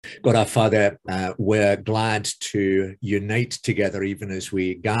God our Father, we're glad to unite together even as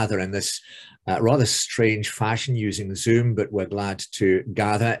we gather in this rather strange fashion using Zoom, but we're glad to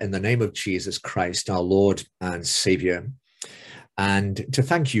gather in the name of Jesus Christ, our Lord and Savior, and to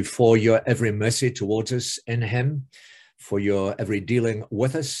thank you for your every mercy towards us in him, for your every dealing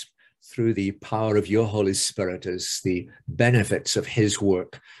with us through the power of your Holy Spirit as the benefits of his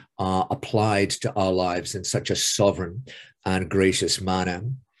work are applied to our lives in such a sovereign and gracious manner.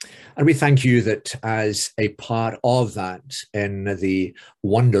 And we thank you that as a part of that, in the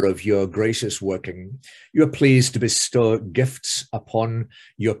wonder of your gracious working, you are pleased to bestow gifts upon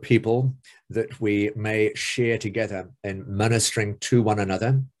your people that we may share together in ministering to one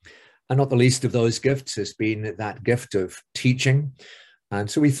another. And not the least of those gifts has been that gift of teaching. And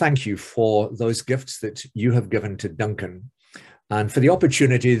so we thank you for those gifts that you have given to Duncan and for the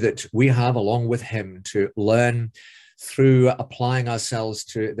opportunity that we have along with him to learn through applying ourselves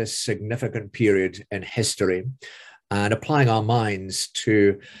to this significant period in history and applying our minds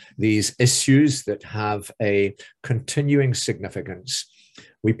to these issues that have a continuing significance.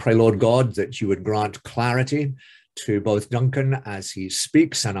 We pray, Lord God, that you would grant clarity to both Duncan as he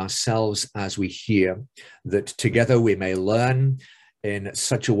speaks and ourselves as we hear, that together we may learn in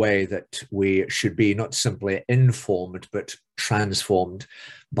such a way that we should be not simply informed, but transformed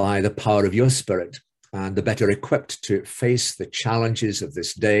by the power of your Spirit, and the better equipped to face the challenges of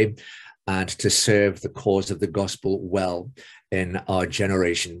this day and to serve the cause of the gospel well in our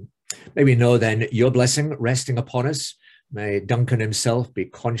generation. May we know then your blessing resting upon us. May Duncan himself be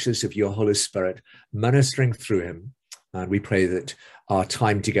conscious of your Holy Spirit ministering through him. And we pray that our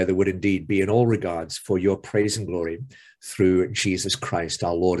time together would indeed be in all regards for your praise and glory through Jesus Christ,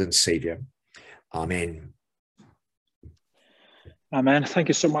 our Lord and Savior. Amen. Amen. Thank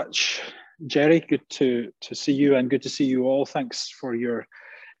you so much, Jerry. Good to see you, and good to see you all. Thanks for your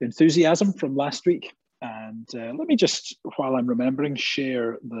enthusiasm from last week. And let me just, while I'm remembering,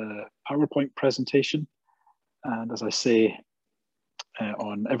 share the PowerPoint presentation. And as I say,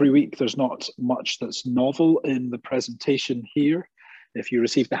 on every week, there's not much that's novel in the presentation here. If you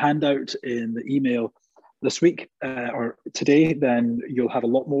received the handout in the email this week or today, then you'll have a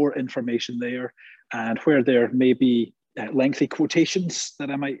lot more information there. And where there may be lengthy quotations that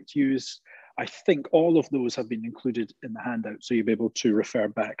I might use, I think all of those have been included in the handout, so you'll be able to refer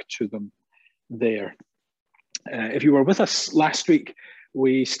back to them there. If you were with us last week,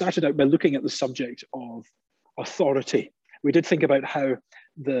 we started out by looking at the subject of authority. We did think about how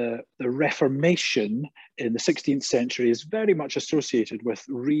the Reformation in the 16th century is very much associated with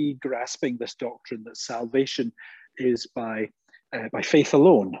re-grasping this doctrine that salvation is by faith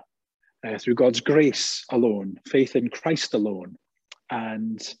alone, through God's grace alone, faith in Christ alone.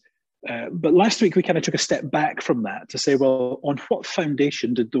 But last week we kind of took a step back from that to say, well, on what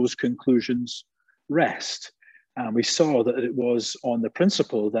foundation did those conclusions rest? And we saw that it was on the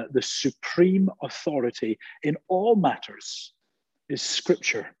principle that the supreme authority in all matters is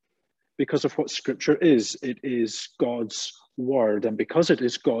Scripture. Because of what Scripture is, it is God's word. And because it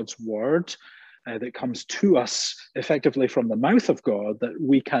is God's word that comes to us effectively from the mouth of God, that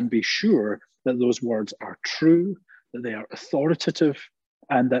we can be sure that those words are true, that they are authoritative,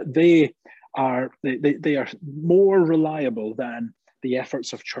 and that they are more reliable than the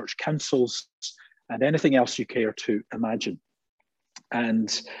efforts of church councils and anything else you care to imagine.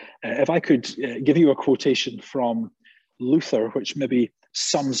 And if I could give you a quotation from Luther, which maybe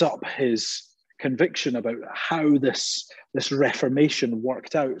sums up his conviction about how this Reformation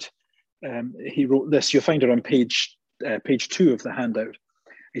worked out. He wrote this, you'll find it on page 2 of the handout.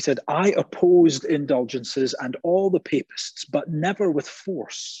 He said, "I opposed indulgences and all the papists, but never with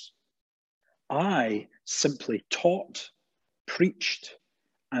force. I simply taught, preached,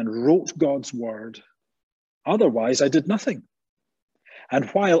 and wrote God's word. Otherwise, I did nothing. And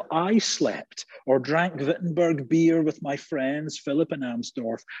while I slept or drank Wittenberg beer with my friends, Philip and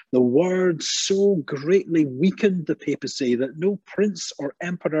Amsdorf, the word so greatly weakened the papacy that no prince or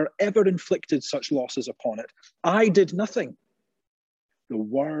emperor ever inflicted such losses upon it. I did nothing. The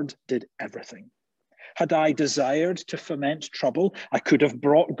word did everything. Had I desired to foment trouble, I could have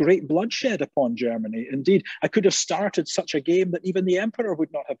brought great bloodshed upon Germany. Indeed, I could have started such a game that even the emperor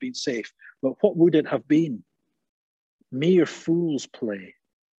would not have been safe. But what would it have been? Mere fool's play.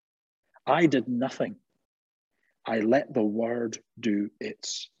 I did nothing. I let the word do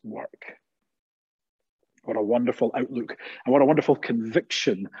its work." What a wonderful outlook, and what a wonderful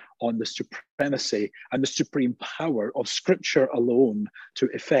conviction on the supremacy and the supreme power of Scripture alone to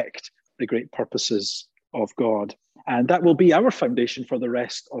effect the great purposes of God. And that will be our foundation for the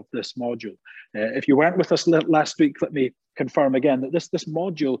rest of this module. If you weren't with us last week, let me confirm again that this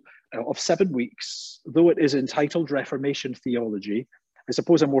module of 7 weeks, though it is entitled Reformation Theology, I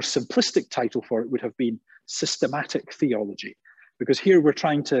suppose a more simplistic title for it would have been Systematic Theology, because here we're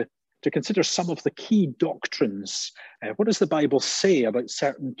trying to consider some of the key doctrines. What does the Bible say about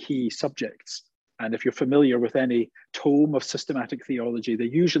certain key subjects? And if you're familiar with any tome of systematic theology, they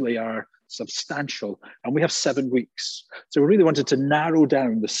usually are substantial. And we have 7 weeks. So we really wanted to narrow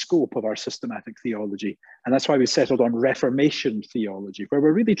down the scope of our systematic theology. And that's why we settled on Reformation theology, where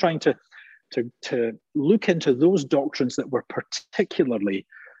we're really trying to look into those doctrines that were particularly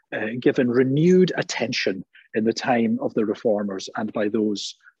given renewed attention in the time of the Reformers and by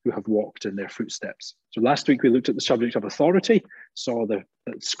those who have walked in their footsteps. So last week we looked at the subject of authority, saw that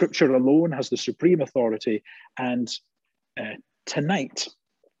Scripture alone has the supreme authority, and tonight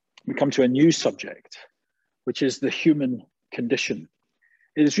we come to a new subject, which is the human condition.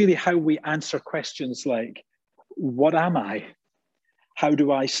 It is really how we answer questions like, what am I? How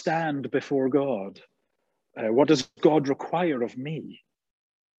do I stand before God? What does God require of me?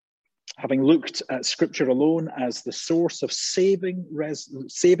 Having looked at Scripture alone as the source of saving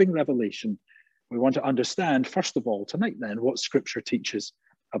revelation, we want to understand, first of all, tonight then, what Scripture teaches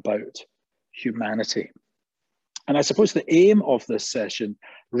about humanity. And I suppose the aim of this session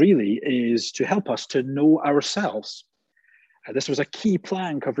really is to help us to know ourselves. This was a key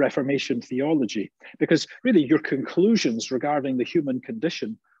plank of Reformation theology, because really your conclusions regarding the human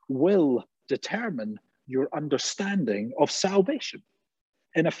condition will determine your understanding of salvation.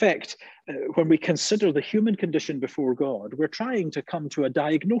 In effect, when we consider the human condition before God, we're trying to come to a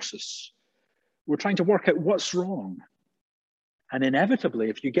diagnosis. We're trying to work out what's wrong. And inevitably,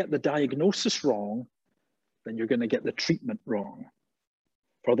 if you get the diagnosis wrong, then you're going to get the treatment wrong.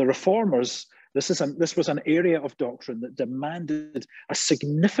 For the Reformers, this was an area of doctrine that demanded a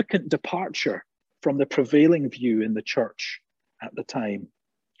significant departure from the prevailing view in the church at the time.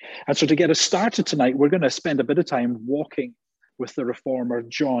 And so to get us started tonight, we're going to spend a bit of time walking with the reformer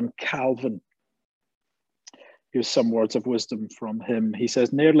John Calvin. Here's some words of wisdom from him. He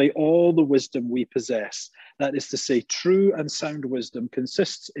says, nearly all the wisdom we possess, that is to say, true and sound wisdom,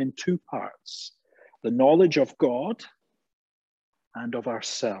 consists in 2 parts, the knowledge of God and of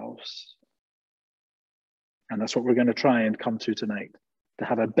ourselves. And that's what we're going to try and come to tonight, to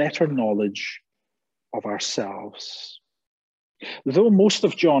have a better knowledge of ourselves. Though most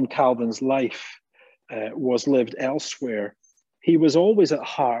of John Calvin's life was lived elsewhere, he was always at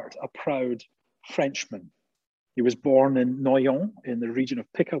heart a proud Frenchman. He was born in Noyon in the region of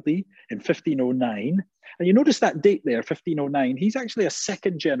Picardy in 1509. And you notice that date there, 1509, he's actually a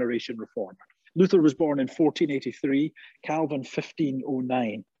 2nd generation reformer. Luther was born in 1483, Calvin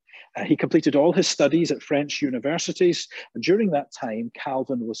 1509. He completed all his studies at French universities. And during that time,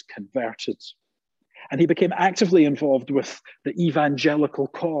 Calvin was converted. And he became actively involved with the evangelical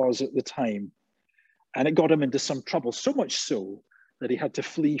cause at the time. And it got him into some trouble, so much so that he had to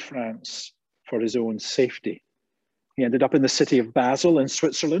flee France for his own safety. He ended up in the city of Basel in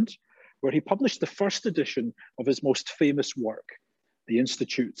Switzerland, where he published the first edition of his most famous work, The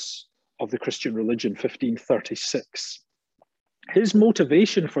Institutes of the Christian Religion, 1536. His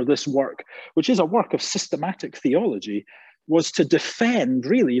motivation for this work, which is a work of systematic theology, was to defend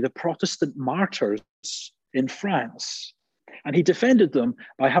really the Protestant martyrs in France. And he defended them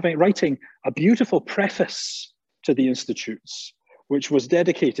by writing a beautiful preface to the Institutes, which was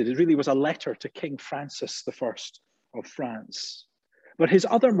dedicated, it really was a letter to King Francis I of France. But his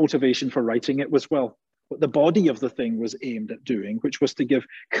other motivation for writing it was, well, what the body of the thing was aimed at doing, which was to give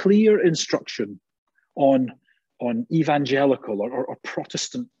clear instruction on evangelical or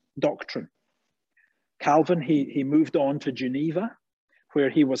Protestant doctrine. Calvin, he moved on to Geneva, where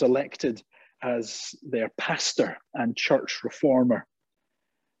he was elected as their pastor and church reformer.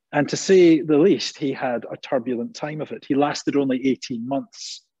 And to say the least, he had a turbulent time of it. He lasted only 18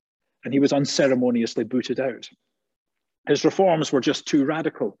 months, and he was unceremoniously booted out. His reforms were just too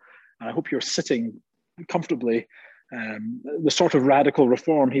radical. And I hope you're sitting comfortably. The sort of radical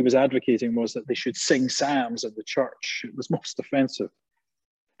reform he was advocating was that they should sing psalms in the church. It was most offensive.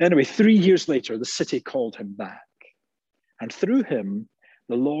 Anyway, 3 years later, the city called him back. And through him,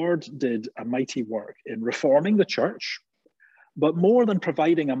 the Lord did a mighty work in reforming the church, but more than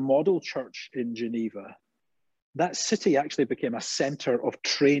providing a model church in Geneva, that city actually became a center of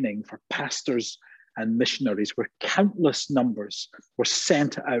training for pastors and missionaries, where countless numbers were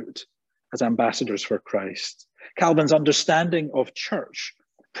sent out as ambassadors for Christ. Calvin's understanding of church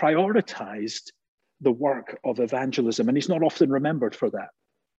prioritized the work of evangelism, and he's not often remembered for that.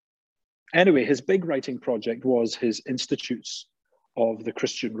 Anyway, his big writing project was his Institutes of the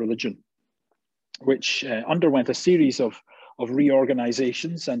Christian Religion, which underwent a series of of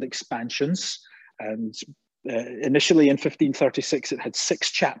reorganizations and expansions. And initially in 1536, it had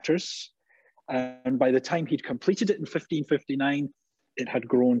 6 chapters. And by the time he'd completed it in 1559, it had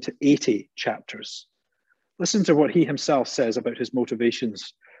grown to 80 chapters. Listen to what he himself says about his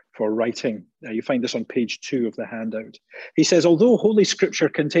motivations for writing. You find this on page 2 of the handout. He says, although Holy Scripture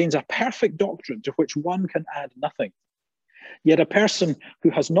contains a perfect doctrine to which one can add nothing, yet a person who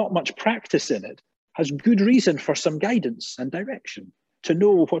has not much practice in it has good reason for some guidance and direction, to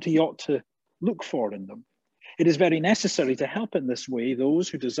know what he ought to look for in them. It is very necessary to help in this way those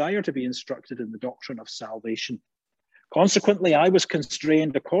who desire to be instructed in the doctrine of salvation. Consequently, I was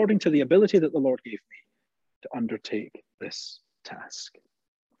constrained according to the ability that the Lord gave me to undertake this task.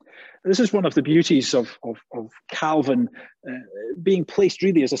 This is one of the beauties of Calvin being placed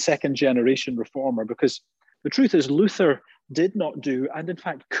really as a second-generation reformer, because the truth is Luther did not do, and in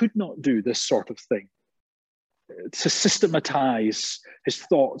fact could not do, this sort of thing, to systematize his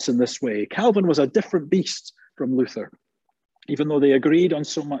thoughts in this way. Calvin was a different beast from Luther. Even though they agreed on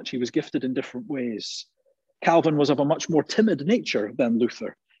so much, he was gifted in different ways. Calvin was of a much more timid nature than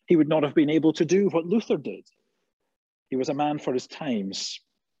Luther. He would not have been able to do what Luther did. He was a man for his times.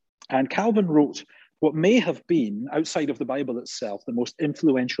 And Calvin wrote what may have been, outside of the Bible itself, the most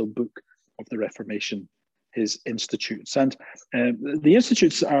influential book of the Reformation, his Institutes. And the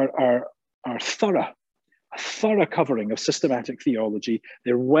Institutes are thorough, a thorough covering of systematic theology.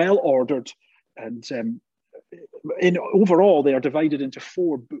 They're well ordered, and overall they are divided into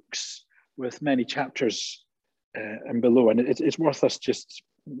 4 books with many chapters and below. And it's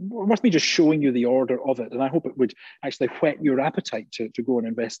worth me just showing you the order of it. And I hope it would actually whet your appetite to go and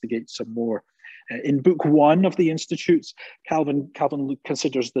investigate some more. In book 1 of the Institutes, Calvin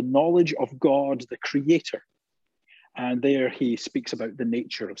considers the knowledge of God, the Creator. And there he speaks about the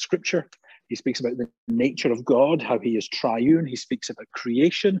nature of Scripture. He speaks about the nature of God, how he is triune. He speaks about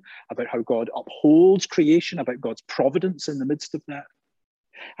creation, about how God upholds creation, about God's providence in the midst of that.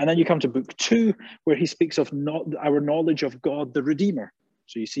 And then you come to book 2, where he speaks of our knowledge of God, the Redeemer.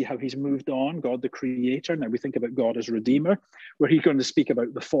 So you see how he's moved on, God, the Creator. Now we think about God as Redeemer, where he's going to speak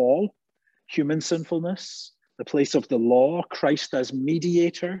about the fall, human sinfulness, the place of the law, Christ as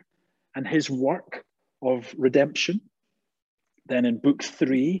mediator, and his work of redemption. Then in book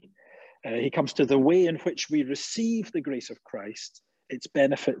 3, he comes to the way in which we receive the grace of Christ, its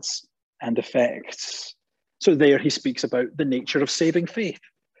benefits and effects. So there he speaks about the nature of saving faith.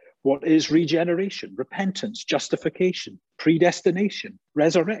 What is regeneration, repentance, justification, predestination,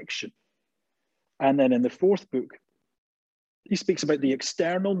 resurrection? And then in the 4th book, he speaks about the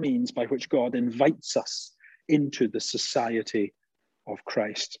external means by which God invites us into the society of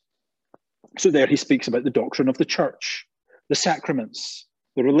Christ. So there he speaks about the doctrine of the church, the sacraments,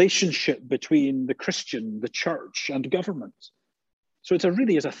 the relationship between the Christian, the church, and government. So it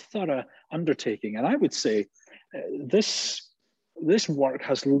really is a thorough undertaking. And I would say this work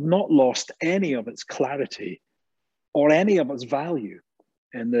has not lost any of its clarity or any of its value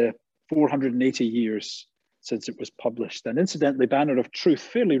in the 480 years since it was published. And incidentally, Banner of Truth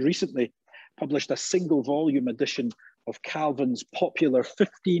fairly recently published a single volume edition of Calvin's popular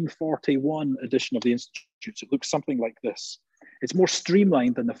 1541 edition of the Institutes. It looks something like this. It's more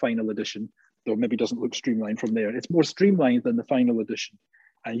streamlined than the final edition, though maybe doesn't look streamlined from there. It's more streamlined than the final edition.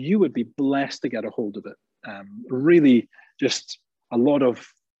 And you would be blessed to get a hold of it. Really just a lot of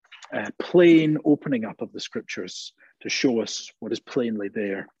plain opening up of the Scriptures to show us what is plainly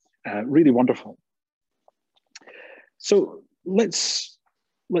there. Really wonderful. So let's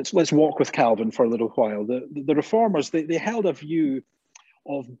walk with Calvin for a little while. The Reformers, they held a view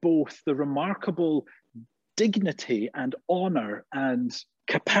of both the remarkable dignity and honor and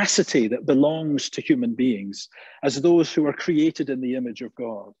capacity that belongs to human beings as those who are created in the image of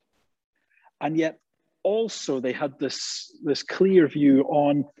God. And yet also they had this clear view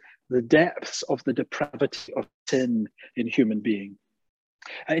on the depths of the depravity of sin in human being.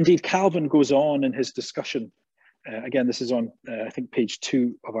 Indeed, Calvin goes on in his discussion. Again, this is on, I think, page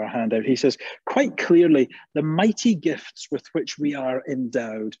 2 of our handout. He says, quite clearly, the mighty gifts with which we are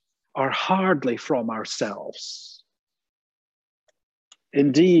endowed are hardly from ourselves.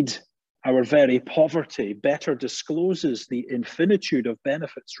 Indeed, our very poverty better discloses the infinitude of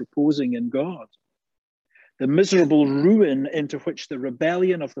benefits reposing in God. The miserable ruin into which the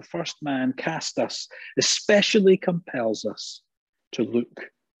rebellion of the first man cast us especially compels us to look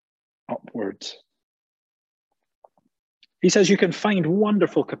upward. He says you can find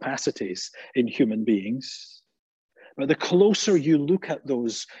wonderful capacities in human beings, But the closer you look at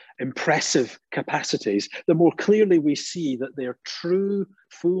those impressive capacities, the more clearly we see that their true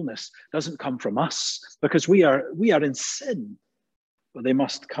fullness doesn't come from us, because we are in sin, but they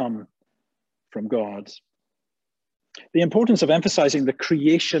must come from God. The importance of emphasizing the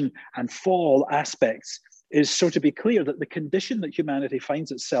creation and fall aspects is so to be clear that the condition that humanity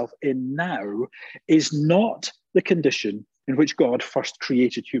finds itself in now is not the condition in which God first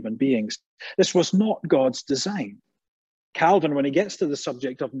created human beings. This was not God's design. Calvin, when he gets to the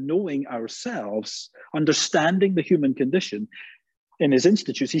subject of knowing ourselves, understanding the human condition, in his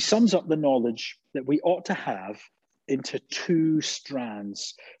Institutes, he sums up the knowledge that we ought to have into two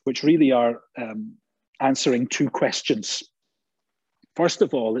strands, which really are answering two questions. First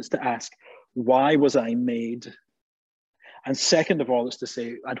of all, it's to ask, why was I made? And second of all, it's to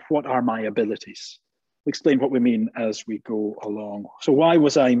say, and what are my abilities? We'll explain what we mean as we go along. So why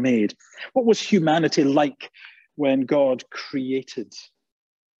was I made? What was humanity like when God created?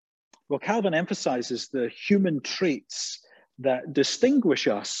 Well, Calvin emphasizes the human traits that distinguish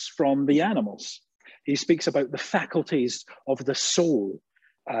us from the animals. He speaks about the faculties of the soul,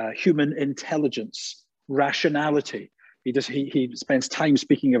 human intelligence, rationality. He spends time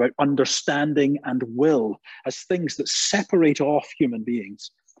speaking about understanding and will as things that separate off human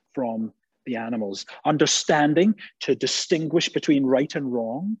beings from the animals. Understanding to distinguish between right and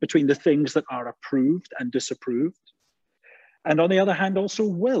wrong, between the things that are approved and disapproved. And on the other hand, also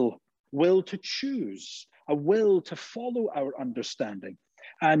will to choose, a will to follow our understanding.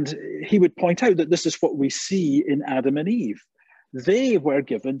 And he would point out that this is what we see in Adam and Eve. They were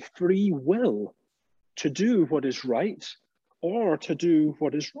given free will to do what is right or to do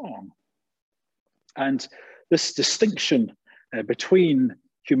what is wrong. And this distinction between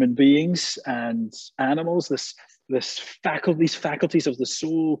human beings and animals, these faculties of the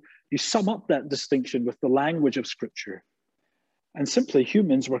soul, you sum up that distinction with the language of Scripture. And simply,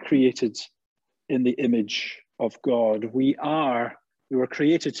 humans were created in the image of God. We were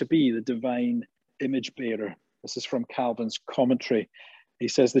created to be the divine image bearer. This is from Calvin's commentary. He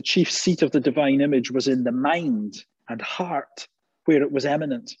says the chief seat of the divine image was in the mind and heart, where it was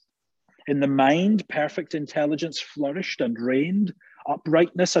eminent. In the mind, perfect intelligence flourished and reigned,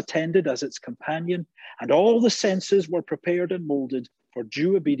 uprightness attended as its companion, and all the senses were prepared and molded for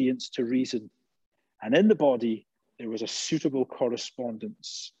due obedience to reason. And in the body, there was a suitable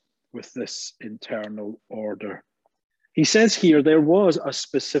correspondence with this internal order. He says here there was a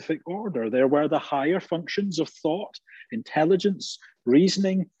specific order. There were the higher functions of thought, intelligence,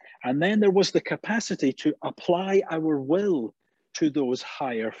 reasoning, and then there was the capacity to apply our will to those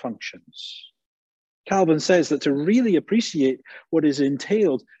higher functions. Calvin says that to really appreciate what is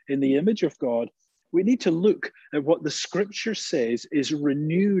entailed in the image of God, we need to look at what the Scripture says is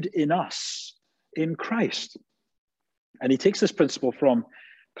renewed in us in Christ. And he takes this principle from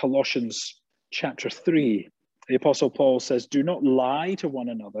Colossians chapter 3. The Apostle Paul says, "Do not lie to one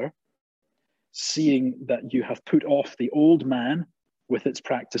another, seeing that you have put off the old man with its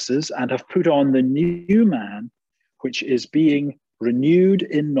practices and have put on the new man, which is being renewed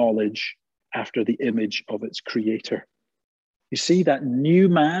in knowledge after the image of its creator." You see, that new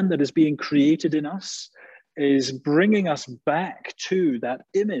man that is being created in us is bringing us back to that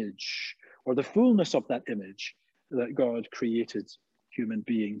image, or the fullness of that image that God created human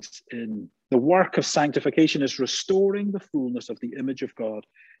beings in. The work of sanctification is restoring the fullness of the image of God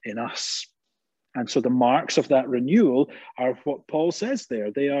in us. And so the marks of that renewal are what Paul says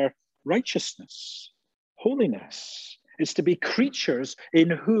there. They are righteousness, holiness. It's to be creatures in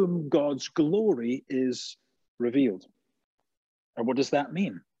whom God's glory is revealed. And what does that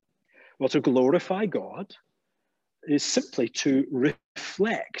mean? Well, to glorify God is simply to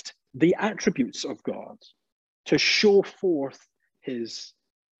reflect the attributes of God, to show forth his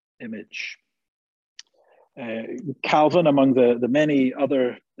image. Calvin, among the many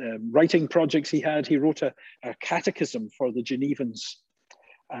other writing projects he had, he wrote a catechism for the Genevans.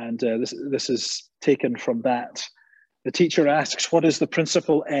 And this is taken from that. The teacher asks, what is the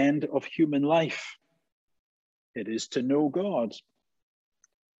principal end of human life? It is to know God.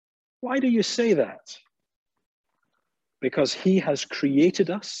 Why do you say that? Because he has created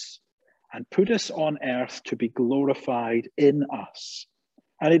us and put us on earth to be glorified in us.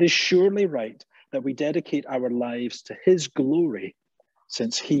 And it is surely right that we dedicate our lives to his glory,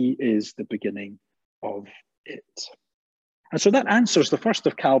 since he is the beginning of it. And so that answers the first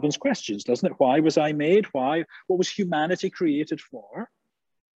of Calvin's questions, doesn't it? Why was I made? Why? What was humanity created for?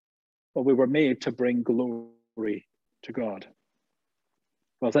 Well, we were made to bring glory to God.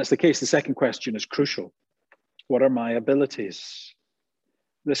 Well, if that's the case, the second question is crucial. What are my abilities?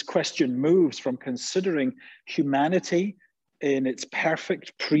 This question moves from considering humanity in its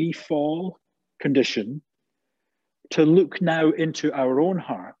perfect pre-fall condition to look now into our own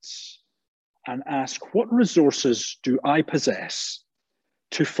hearts and ask, what resources do I possess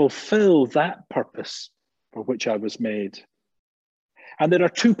to fulfill that purpose for which I was made? And there are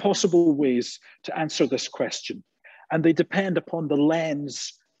two possible ways to answer this question, and they depend upon the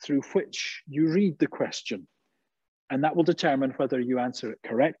lens through which you read the question. And that will determine whether you answer it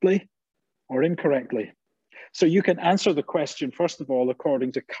correctly or incorrectly. So you can answer the question, first of all,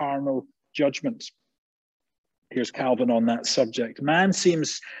 according to carnal judgment. Here's Calvin on that subject. Man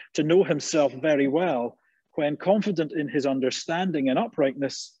seems to know himself very well. When confident in his understanding and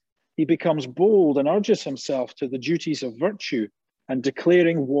uprightness, he becomes bold and urges himself to the duties of virtue, and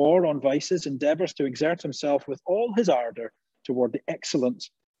declaring war on vices, endeavors to exert himself with all his ardor toward the excellent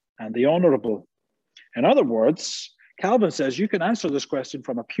and the honorable. In other words, Calvin says you can answer this question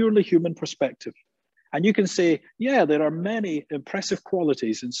from a purely human perspective. And you can say, yeah, there are many impressive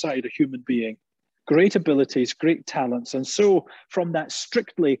qualities inside a human being, great abilities, great talents. And so from that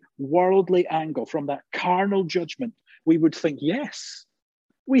strictly worldly angle, from that carnal judgment, we would think, yes,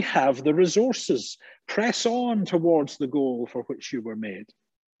 we have the resources. Press on towards the goal for which you were made.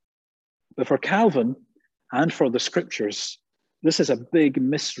 But for Calvin and for the scriptures, this is a big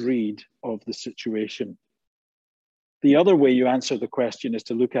misread of the situation. The other way you answer the question is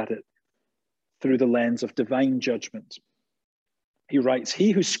to look at it through the lens of divine judgment. He writes,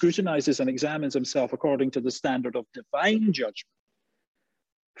 he who scrutinizes and examines himself according to the standard of divine judgment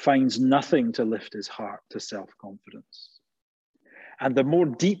finds nothing to lift his heart to self-confidence. And the more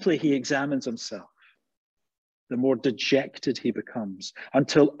deeply he examines himself, the more dejected he becomes,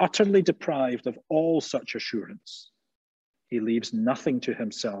 until utterly deprived of all such assurance, he leaves nothing to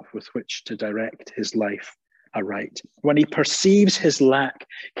himself with which to direct his life aright. When he perceives his lack,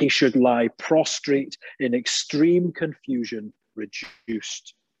 he should lie prostrate in extreme confusion,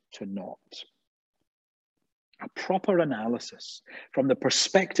 reduced to naught. A proper analysis from the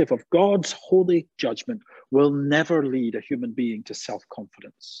perspective of God's holy judgment will never lead a human being to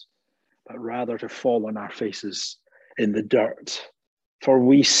self-confidence, but rather to fall on our faces in the dirt. For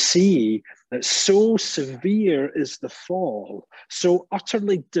we see that so severe is the fall, so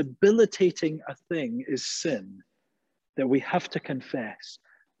utterly debilitating a thing is sin, that we have to confess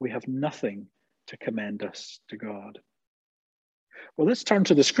we have nothing to commend us to God. Well, let's turn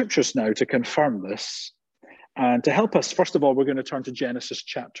to the scriptures now to confirm this. And to help us, first of all, we're going to turn to Genesis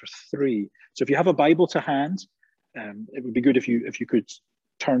chapter 3. So if you have a Bible to hand, it would be good if you could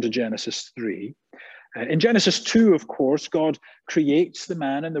turn to Genesis 3. In Genesis 2, of course, God creates the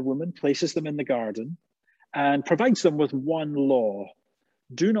man and the woman, places them in the garden, and provides them with one law: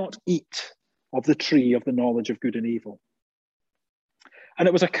 do not eat of the tree of the knowledge of good and evil. And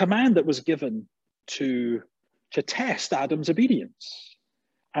it was a command that was given to test Adam's obedience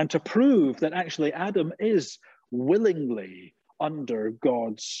and to prove that actually Adam is willingly under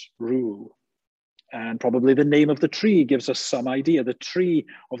God's rule. And probably the name of the tree gives us some idea, the tree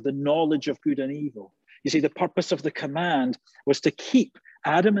of the knowledge of good and evil. You see, the purpose of the command was to keep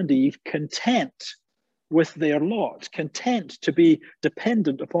Adam and Eve content with their lot, content to be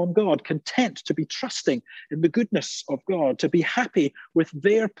dependent upon God, content to be trusting in the goodness of God, to be happy with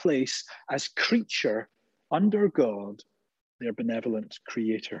their place as creature under God, their benevolent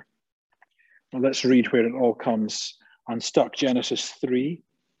creator. Well, let's read where it all comes unstuck. Genesis 3,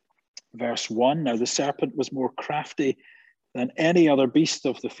 verse 1. Now the serpent was more crafty than any other beast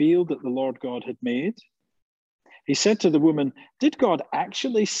of the field that the Lord God had made. He said to the woman, did God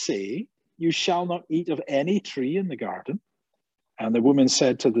actually say, you shall not eat of any tree in the garden? And the woman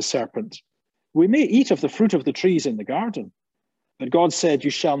said to the serpent, we may eat of the fruit of the trees in the garden. But God said, you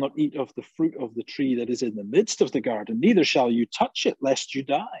shall not eat of the fruit of the tree that is in the midst of the garden, neither shall you touch it, lest you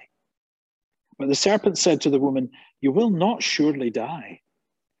die. But the serpent said to the woman, you will not surely die.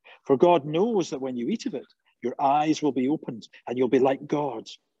 For God knows that when you eat of it, your eyes will be opened, and you'll be like God,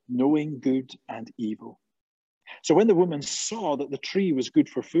 knowing good and evil. So when the woman saw that the tree was good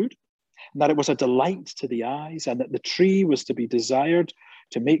for food, and that it was a delight to the eyes, and that the tree was to be desired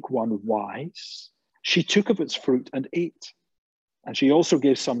to make one wise, she took of its fruit and ate. And she also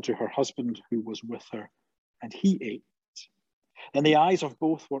gave some to her husband who was with her, and he ate. Then the eyes of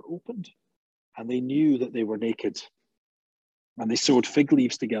both were opened, and they knew that they were naked. And they sewed fig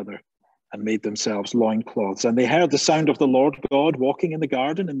leaves together and made themselves loincloths. And they heard the sound of the Lord God walking in the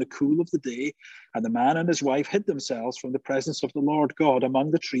garden in the cool of the day. And the man and his wife hid themselves from the presence of the Lord God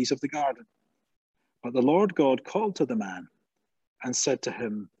among the trees of the garden. But the Lord God called to the man and said to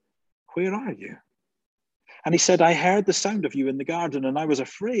him, where are you? And he said, I heard the sound of you in the garden, and I was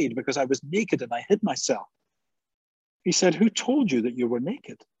afraid because I was naked and I hid myself. He said, who told you that you were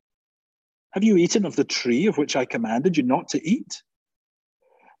naked? Have you eaten of the tree of which I commanded you not to eat?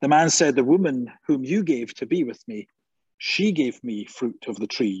 The man said, the woman whom you gave to be with me, she gave me fruit of the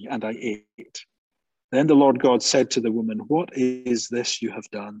tree, and I ate. Then the Lord God said to the woman, what is this you have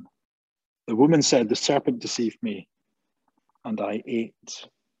done? The woman said, the serpent deceived me, and I ate.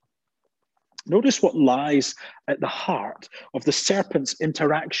 Notice what lies at the heart of the serpent's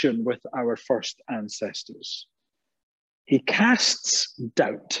interaction with our first ancestors. He casts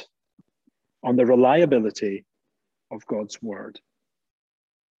doubt on the reliability of God's word.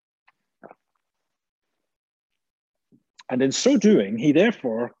 And in so doing, he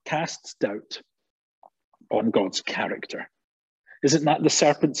therefore casts doubt on God's character. Isn't that the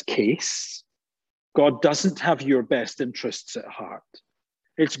serpent's case? God doesn't have your best interests at heart.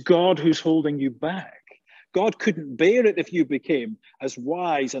 It's God who's holding you back. God couldn't bear it if you became as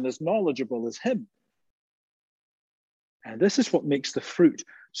wise and as knowledgeable as him. And this is what makes the fruit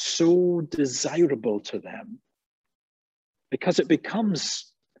so desirable to them, because it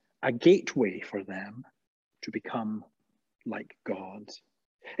becomes a gateway for them to become like God.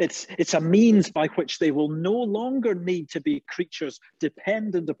 It's a means by which they will no longer need to be creatures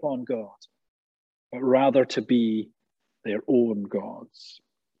dependent upon God, but rather to be their own gods.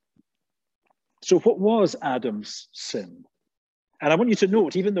 So what was Adam's sin? And I want you to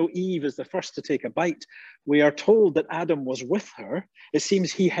note, even though Eve is the first to take a bite, we are told that Adam was with her. It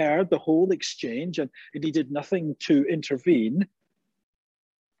seems he heard the whole exchange and he did nothing to intervene.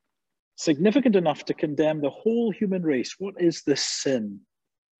 Significant enough to condemn the whole human race. What is this sin?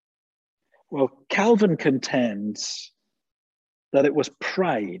 Well, Calvin contends that it was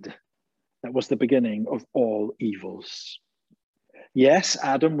pride that was the beginning of all evils. Yes,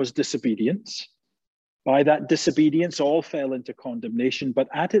 Adam was disobedient. By that disobedience, all fell into condemnation, but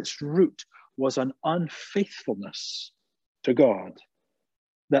at its root was an unfaithfulness to God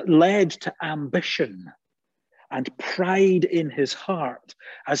that led to ambition and pride in his heart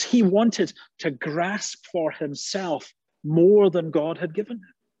as he wanted to grasp for himself more than God had given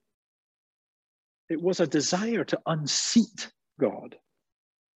him. It was a desire to unseat God.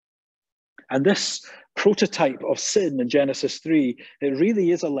 And this prototype of sin in Genesis 3, it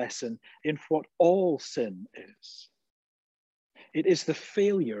really is a lesson in what all sin is. It is the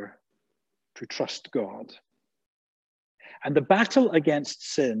failure to trust God. And the battle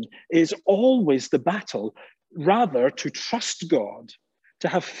against sin is always the battle, rather, to trust God, to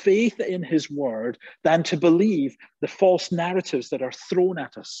have faith in his word, than to believe the false narratives that are thrown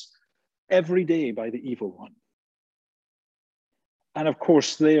at us every day by the evil one. And of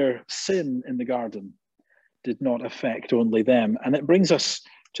course, their sin in the garden did not affect only them. And it brings us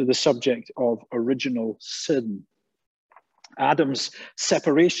to the subject of original sin. Adam's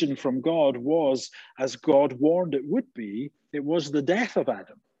separation from God was, as God warned it would be, it was the death of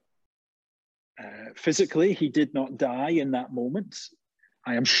Adam. Physically, he did not die in that moment.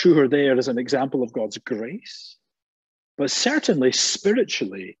 I am sure there is an example of God's grace. But certainly,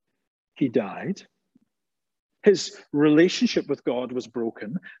 spiritually, he died. His relationship with God was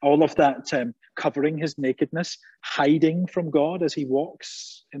broken. All of that covering his nakedness, hiding from God as he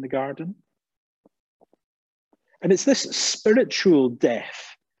walks in the garden. And it's this spiritual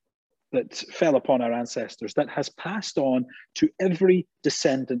death that fell upon our ancestors that has passed on to every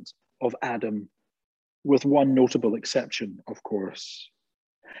descendant of Adam, with one notable exception, of course.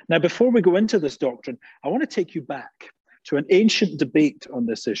 Now, before we go into this doctrine, I want to take you back to an ancient debate on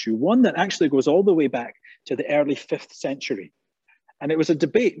this issue, one that actually goes all the way back to the early 5th century. And it was a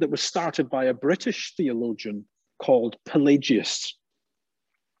debate that was started by a British theologian called Pelagius.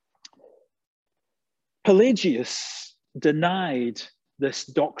 Pelagius denied this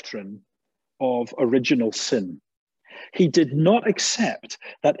doctrine of original sin. He did not accept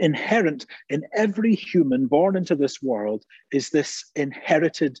that inherent in every human born into this world is this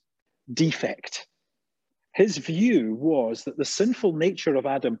inherited defect. His view was that the sinful nature of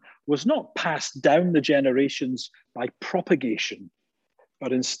Adam was not passed down the generations by propagation,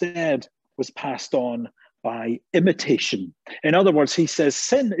 but instead was passed on by imitation. In other words, he says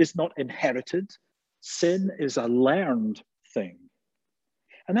sin is not inherited, sin is a learned thing.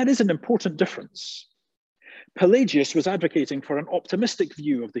 And that is an important difference. Pelagius was advocating for an optimistic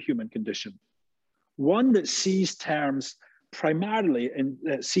view of the human condition, one that sees sin,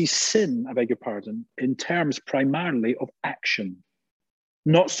 in terms primarily of action,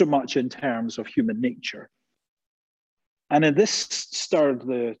 not so much in terms of human nature. And in this stirred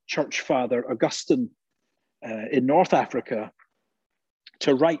the church father Augustine in North Africa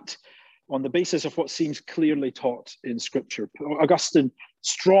to write on the basis of what seems clearly taught in Scripture. Augustine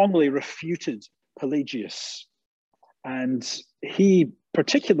strongly refuted Pelagius, and he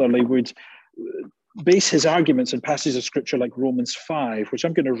particularly would base his arguments in passages of Scripture like Romans 5, which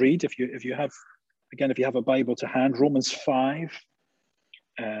I'm going to read if you have a Bible to hand. Romans 5.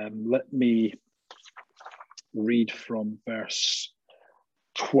 Let me read from verse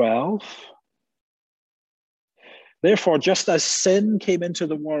 12. Therefore, just as sin came into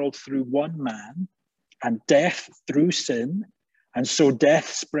the world through one man, and death through sin, and so death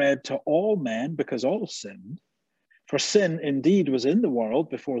spread to all men because all sinned. For sin indeed was in the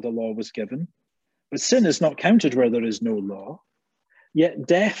world before the law was given, but sin is not counted where there is no law. Yet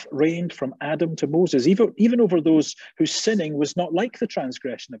death reigned from Adam to Moses, even over those whose sinning was not like the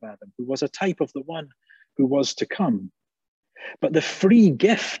transgression of Adam, who was a type of the one who was to come. But the free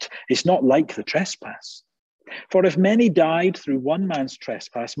gift is not like the trespass. For if many died through one man's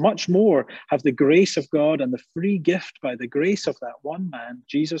trespass, much more have the grace of God and the free gift by the grace of that one man,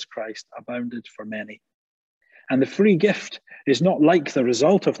 Jesus Christ, abounded for many. And the free gift is not like the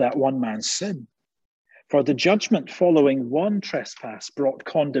result of that one man's sin. For the judgment following one trespass brought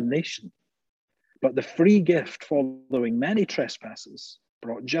condemnation, but the free gift following many trespasses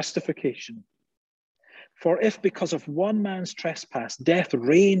brought justification. For if because of one man's trespass death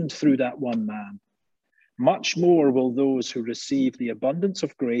reigned through that one man, much more will those who receive the abundance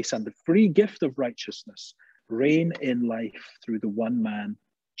of grace and the free gift of righteousness reign in life through the one man,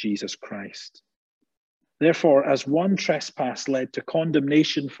 Jesus Christ. Therefore, as one trespass led to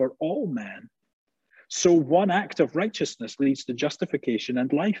condemnation for all men, so one act of righteousness leads to justification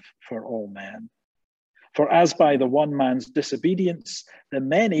and life for all men. For as by the one man's disobedience, the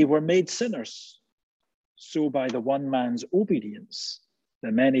many were made sinners, so by the one man's obedience,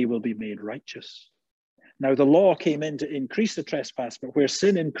 the many will be made righteous. Now the law came in to increase the trespass, but where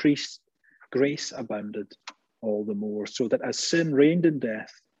sin increased, grace abounded all the more, so that as sin reigned in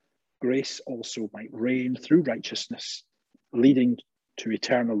death, grace also might reign through righteousness, leading to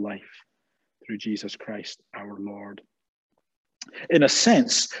eternal life through Jesus Christ our Lord. In a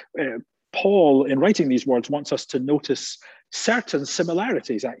sense, Paul, in writing these words, wants us to notice certain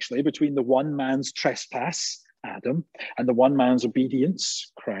similarities, actually, between the one man's trespass, Adam, and the one man's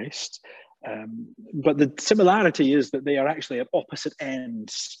obedience, Christ. But the similarity is that they are actually at opposite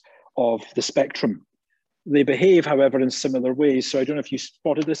ends of the spectrum. They behave, however, in similar ways. So I don't know if you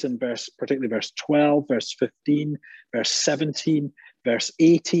spotted this in particularly verse 12, verse 15, verse 17, verse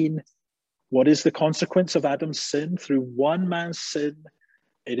 18. What is the consequence of Adam's sin? Through one man's sin,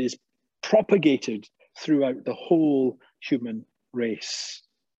 it is propagated throughout the whole human race.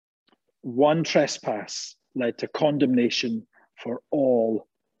 One trespass led to condemnation for all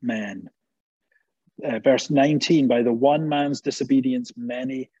men. Verse 19, by the one man's disobedience,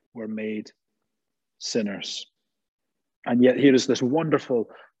 many were made sinners. And yet here is this wonderful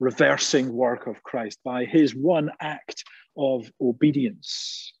reversing work of Christ. By his one act of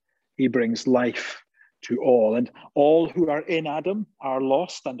obedience, he brings life to all. And all who are in Adam are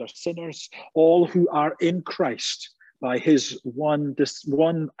lost and are sinners. All who are in Christ, by his one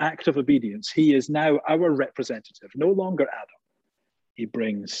act of obedience, he is now our representative, no longer Adam. He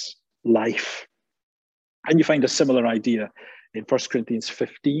brings life. And you find a similar idea in 1 Corinthians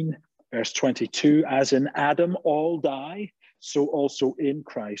 15, verse 22, as in Adam all die, so also in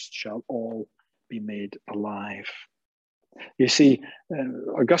Christ shall all be made alive. You see,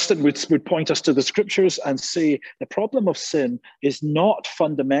 Augustine would point us to the scriptures and say the problem of sin is not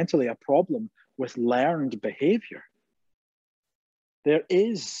fundamentally a problem with learned behavior. There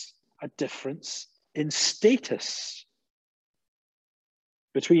is a difference in status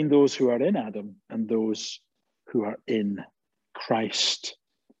between those who are in Adam and those who are in Christ.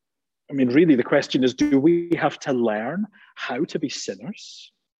 I mean, really, the question is, do we have to learn how to be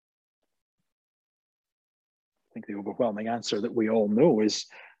sinners? I think the overwhelming answer that we all know is,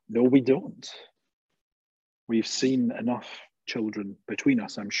 no, we don't. We've seen enough children between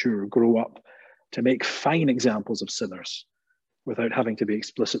us, I'm sure, grow up to make fine examples of sinners without having to be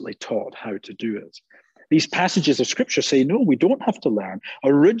explicitly taught how to do it. These passages of scripture say, no, we don't have to learn.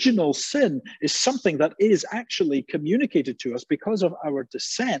 Original sin is something that is actually communicated to us because of our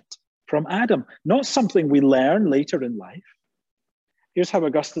descent from Adam, not something we learn later in life. Here's how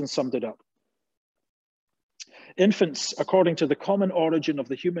Augustine summed it up. Infants, according to the common origin of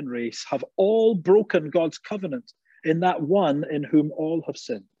the human race, have all broken God's covenant in that one in whom all have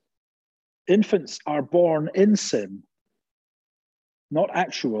sinned. Infants are born in sin, not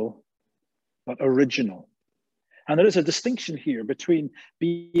actual, but original. And there is a distinction here between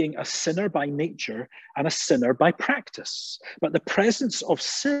being a sinner by nature and a sinner by practice. But the presence of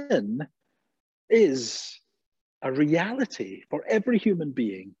sin is a reality for every human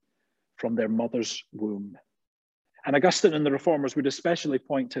being from their mother's womb. And Augustine and the Reformers would especially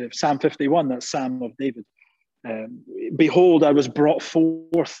point to Psalm 51, that Psalm of David. Behold, I was brought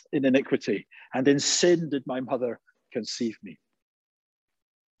forth in iniquity, and in sin did my mother conceive me.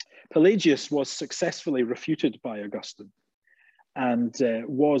 Pelagius was successfully refuted by Augustine, and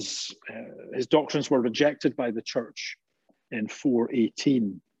his doctrines were rejected by the church in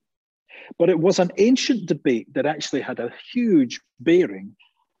 418. But it was an ancient debate that actually had a huge bearing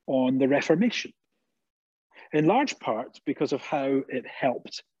on the Reformation, in large part because of how it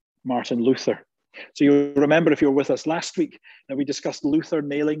helped Martin Luther. So you remember, if you were with us last week, that we discussed Luther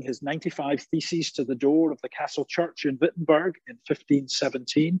nailing his 95 Theses to the door of the castle church in Wittenberg in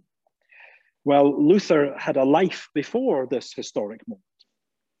 1517. Well, Luther had a life before this historic moment.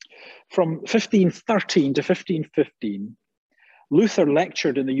 From 1513 to 1515, Luther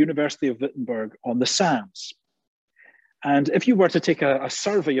lectured in the University of Wittenberg on the Psalms. And if you were to take a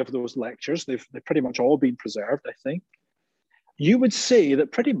survey of those lectures, they've pretty much all been preserved, I think, you would say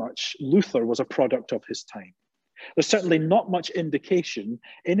that pretty much Luther was a product of his time. There's certainly not much indication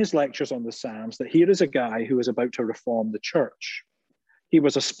in his lectures on the Psalms that here is a guy who is about to reform the church. He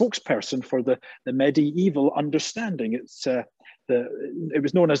was a spokesperson for the medieval understanding. It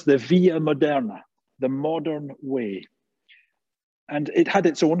was known as the Via Moderna, the modern way. And it had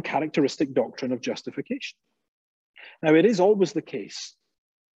its own characteristic doctrine of justification. Now, it is always the case,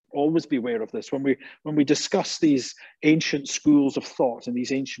 always beware of this, when we discuss these ancient schools of thought and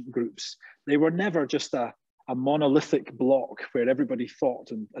these ancient groups, they were never just a monolithic block where everybody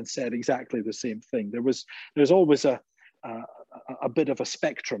thought and said exactly the same thing. There's always a bit of a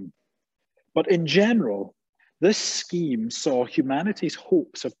spectrum. But in general, this scheme saw humanity's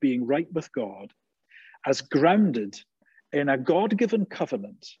hopes of being right with God as grounded in a God-given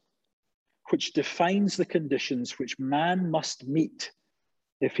covenant which defines the conditions which man must meet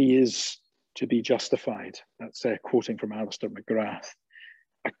if he is to be justified. That's quoting from Alistair McGrath.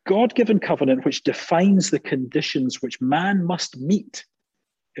 A God-given covenant which defines the conditions which man must meet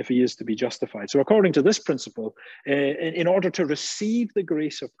if he is to be justified. So according to this principle, in order to receive the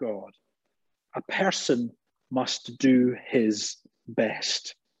grace of God, a person must do his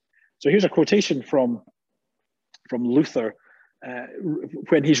best. So here's a quotation from Luther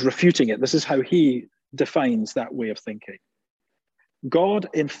when he's refuting it. This is how he defines that way of thinking. God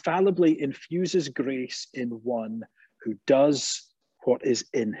infallibly infuses grace in one who does what is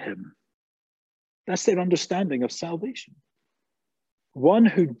in him. That's their understanding of salvation. One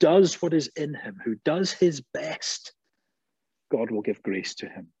who does what is in him, who does his best, God will give grace to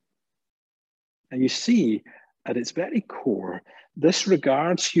him. And you see, at its very core, this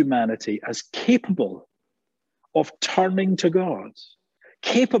regards humanity as capable of turning to God,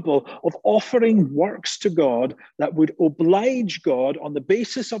 capable of offering works to God that would oblige God on the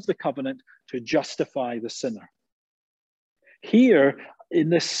basis of the covenant to justify the sinner. Here, in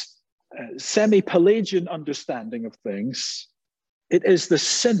this semi-Pelagian understanding of things, it is the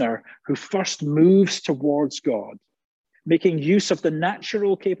sinner who first moves towards God, making use of the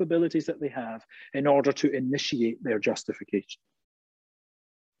natural capabilities that they have in order to initiate their justification.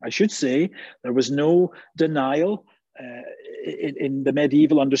 I should say there was no denial in the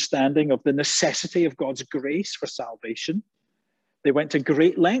medieval understanding of the necessity of God's grace for salvation. They went to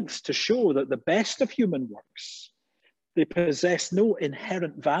great lengths to show that the best of human works, they possess no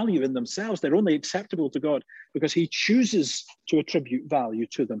inherent value in themselves. They're only acceptable to God because he chooses to attribute value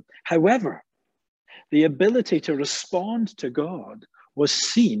to them. However, the ability to respond to God was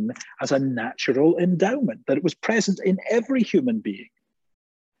seen as a natural endowment, that it was present in every human being.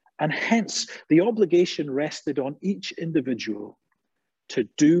 And hence, the obligation rested on each individual to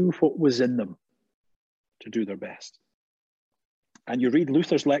do what was in them, to do their best. And you read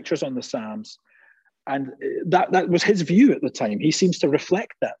Luther's lectures on the Psalms, and that was his view at the time. He seems to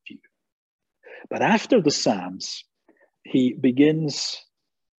reflect that view. But after the Psalms, he begins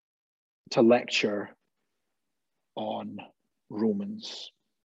to lecture on Romans.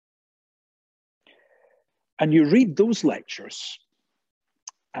 And you read those lectures,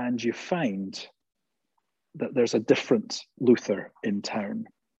 and you find that there's a different Luther in town.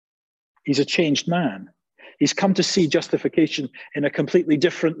 He's a changed man. He's come to see justification in a completely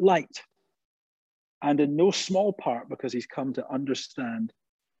different light. And in no small part because he's come to understand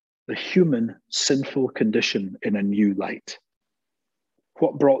the human sinful condition in a new light.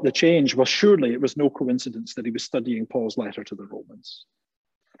 What brought the change? Well, surely it was no coincidence that he was studying Paul's letter to the Romans.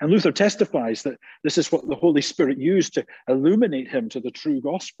 And Luther testifies that this is what the Holy Spirit used to illuminate him to the true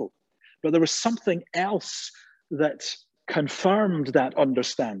gospel. But there was something else that confirmed that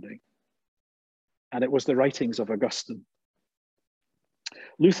understanding. and it was the writings of Augustine.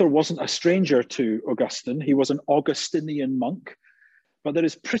 Luther wasn't a stranger to Augustine. He was an Augustinian monk, but there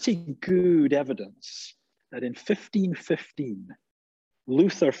is pretty good evidence that in 1515,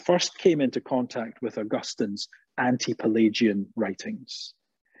 Luther first came into contact with Augustine's anti-Pelagian writings.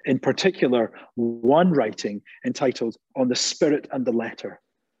 In particular, one writing entitled On the Spirit and the Letter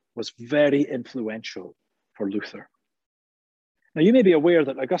was very influential for Luther. Now, you may be aware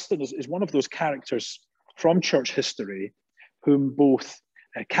that Augustine is one of those characters from church history whom both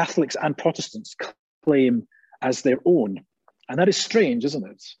Catholics and Protestants claim as their own. And that is strange, isn't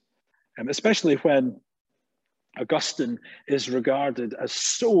it? Especially when Augustine is regarded as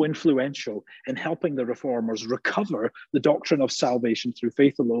so influential in helping the reformers recover the doctrine of salvation through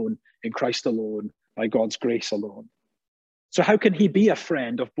faith alone, in Christ alone, by God's grace alone. So how can he be a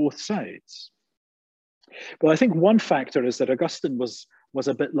friend of both sides? Well, I think one factor is that Augustine was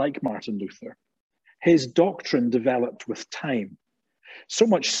a bit like Martin Luther. His doctrine developed with time, so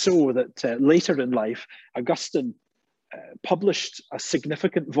much so that later in life, Augustine published a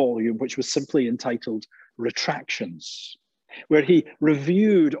significant volume which was simply entitled Retractions, where he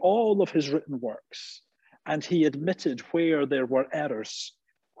reviewed all of his written works and he admitted where there were errors,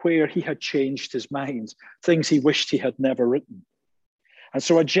 where he had changed his mind, things he wished he had never written. And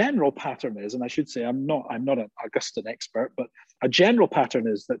so a general pattern is, and I should say I'm not an Augustine expert, but a general pattern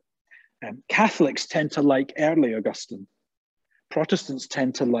is that Catholics tend to like early Augustine, Protestants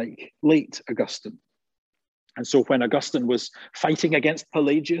tend to like late Augustine. And so when Augustine was fighting against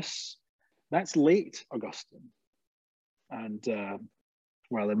Pelagius, that's late Augustine. And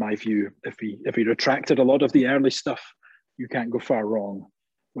well, in my view, if he retracted a lot of the early stuff, you can't go far wrong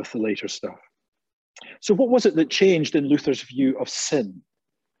with the later stuff. So what was it that changed in Luther's view of sin?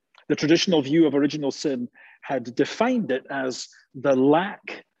 The traditional view of original sin had defined it as the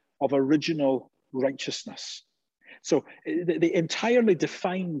lack of original righteousness. So they entirely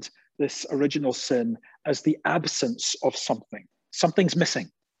defined this original sin as the absence of something. Something's missing,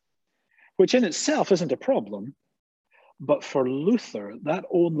 which in itself isn't a problem. But for Luther, that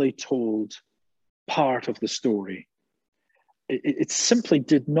only told part of the story. It simply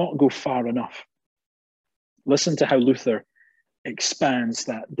did not go far enough. Listen to how Luther expands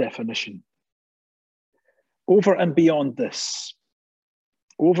that definition. Over and beyond this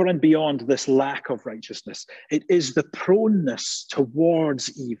lack of righteousness, it is the proneness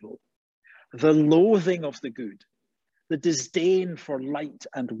towards evil, the loathing of the good, the disdain for light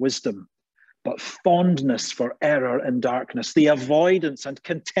and wisdom, but fondness for error and darkness, the avoidance and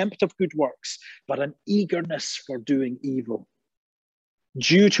contempt of good works, but an eagerness for doing evil.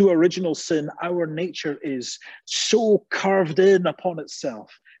 Due to original sin, our nature is so curved in upon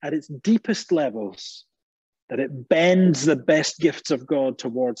itself at its deepest levels that it bends the best gifts of God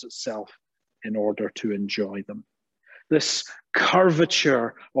towards itself in order to enjoy them. This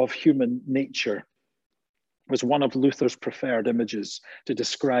curvature of human nature was one of Luther's preferred images to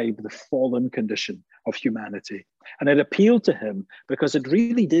describe the fallen condition of humanity. And it appealed to him because it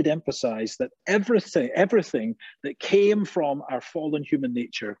really did emphasize that everything that came from our fallen human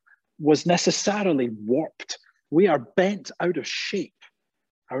nature was necessarily warped. We are bent out of shape.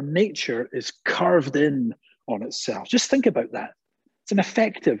 Our nature is curved in on itself. Just think about that. It's an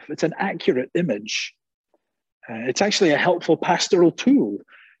effective, it's an accurate image. It's actually a helpful pastoral tool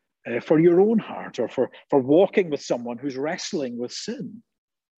for your own heart, or for walking with someone who's wrestling with sin.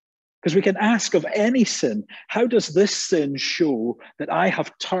 Because we can ask of any sin, how does this sin show that I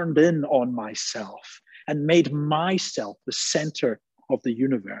have turned in on myself and made myself the center of the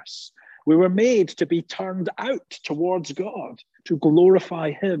universe? We were made to be turned out towards God, to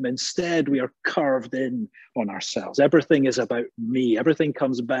glorify him. Instead, we are curved in on ourselves. Everything is about me. Everything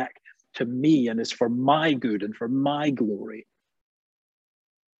comes back to me and is for my good and for my glory.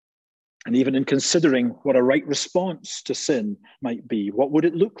 And even in considering what a right response to sin might be, what would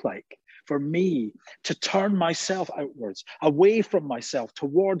it look like for me to turn myself outwards, away from myself,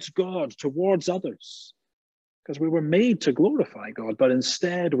 towards God, towards others? Because we were made to glorify God, but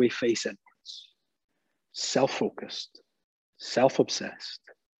instead we face inwards, self-focused, self-obsessed,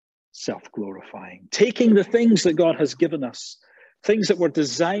 self-glorifying, taking the things that God has given us, things that were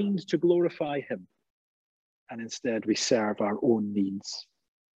designed to glorify him, and instead we serve our own needs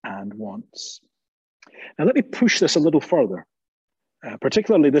and wants. Now, let me push this a little further,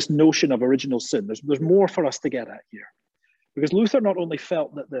 particularly this notion of original sin. There's more for us to get at here, because Luther not only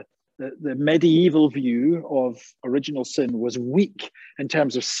felt that the medieval view of original sin was weak in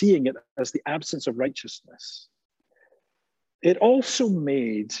terms of seeing it as the absence of righteousness, it also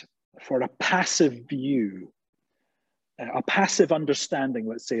made for a passive view, a passive understanding,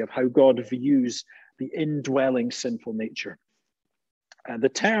 let's say, of how God views the indwelling sinful nature. And the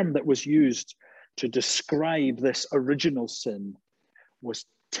term that was used to describe this original sin was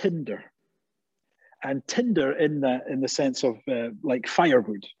tinder. And tinder in the sense of like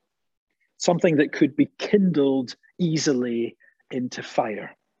firewood, something that could be kindled easily into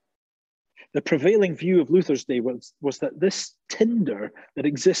fire. The prevailing view of Luther's day was that this tinder that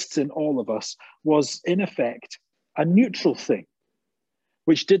exists in all of us was in effect a neutral thing,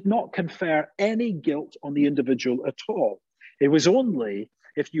 which did not confer any guilt on the individual at all. It was only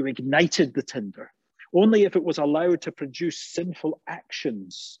if you ignited the tinder, only if it was allowed to produce sinful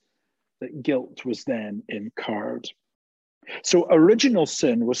actions, that guilt was then incurred. So original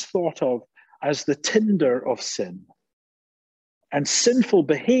sin was thought of as the tinder of sin, and sinful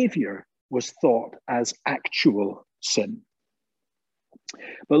behavior was thought as actual sin.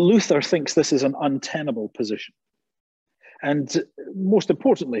 But Luther thinks this is an untenable position. And most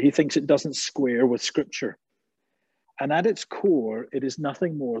importantly, he thinks it doesn't square with Scripture. And at its core, it is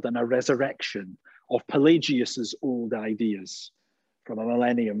nothing more than a resurrection of Pelagius's old ideas from a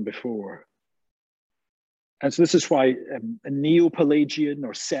millennium before. And so this is why a neo-Pelagian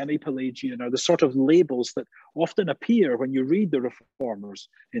or semi-Pelagian are the sort of labels that often appear when you read the reformers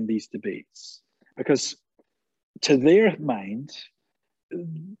in these debates. Because to their mind,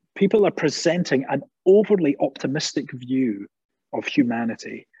 people are presenting an overly optimistic view of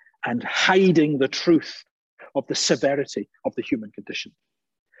humanity and hiding the truth of the severity of the human condition.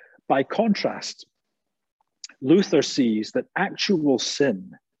 By contrast, Luther sees that actual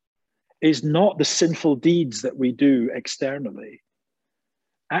sin is not the sinful deeds that we do externally.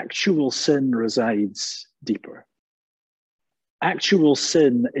 Actual sin resides deeper. Actual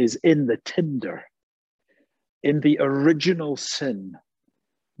sin is in the tinder, in the original sin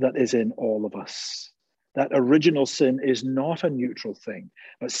that is in all of us. That original sin is not a neutral thing,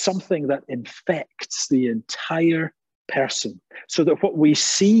 but something that infects the entire person, so that what we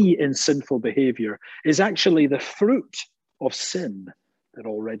see in sinful behavior is actually the fruit of sin that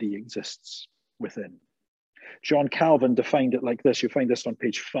already exists within. John Calvin defined it like this. You find this on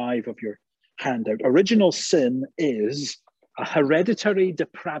page 5 of your handout. Original sin is a hereditary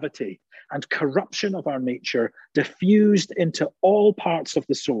depravity and corruption of our nature diffused into all parts of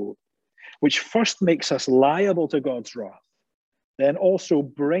the soul, which first makes us liable to God's wrath, then also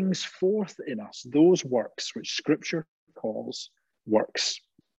brings forth in us those works which Scripture calls works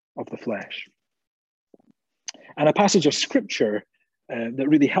of the flesh. And a passage of Scripture that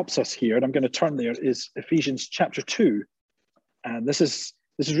really helps us here, and I'm going to turn there, is Ephesians chapter 2. And this is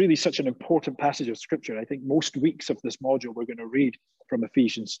really such an important passage of Scripture. I think most weeks of this module we're going to read from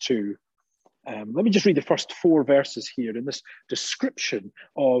Ephesians 2. Let me just read the first 4 verses here in this description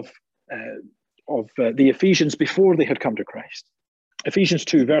of the Ephesians before they had come to Christ. Ephesians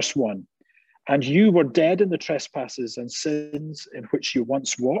 2, verse 1. And you were dead in the trespasses and sins in which you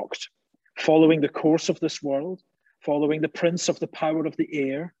once walked, following the course of this world, following the prince of the power of the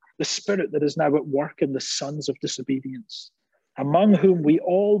air, the spirit that is now at work in the sons of disobedience, among whom we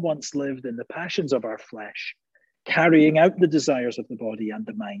all once lived in the passions of our flesh, carrying out the desires of the body and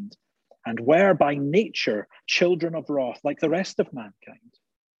the mind, and were by nature children of wrath like the rest of mankind.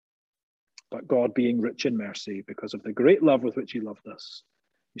 But God, being rich in mercy, because of the great love with which he loved us,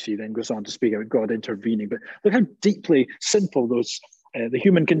 you see, then goes on to speak about God intervening. But look how deeply sinful the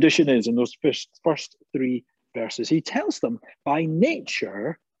human condition is in those first 3 verses. He tells them, by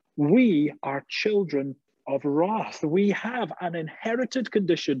nature, we are children of wrath. We have an inherited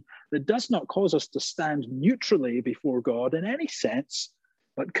condition that does not cause us to stand neutrally before God in any sense,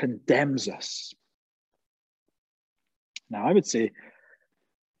 but condemns us. Now, I would say,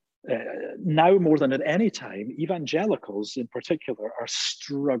 now more than at any time, evangelicals in particular are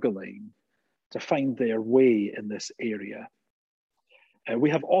struggling to find their way in this area.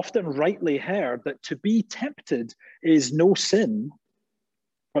 We have often rightly heard that to be tempted is no sin,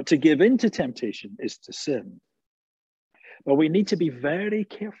 but to give in to temptation is to sin. But we need to be very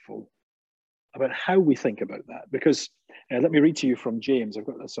careful about how we think about that, because let me read to you from James. I've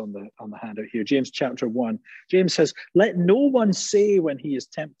got this on the handout here. James chapter 1. James says, let no one say when he is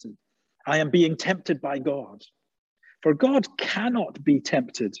tempted, I am being tempted by God. For God cannot be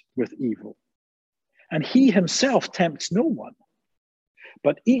tempted with evil, and he himself tempts no one.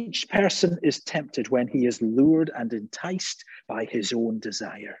 But each person is tempted when he is lured and enticed by his own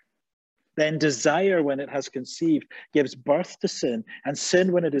desire. Then desire, when it has conceived, gives birth to sin, and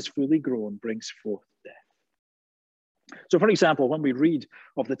sin, when it is fully grown, brings forth death. So, for example, when we read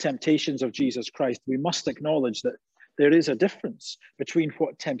of the temptations of Jesus Christ, we must acknowledge that there is a difference between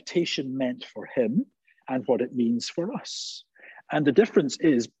what temptation meant for him and what it means for us. And the difference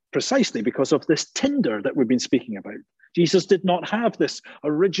is precisely because of this tinder that we've been speaking about. Jesus did not have this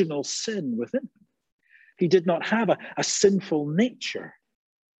original sin within him. He did not have a sinful nature.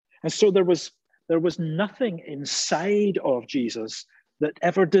 And so there was nothing inside of Jesus that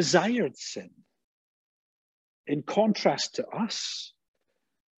ever desired sin. In contrast to us,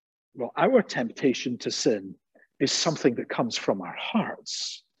 well, our temptation to sin is something that comes from our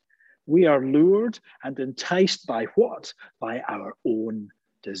hearts. We are lured and enticed by what? By our own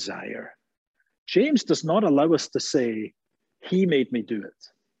desire. James does not allow us to say, he made me do it.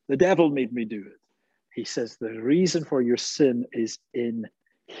 The devil made me do it. He says the reason for your sin is in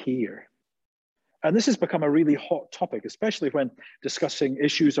here. And this has become a really hot topic, especially when discussing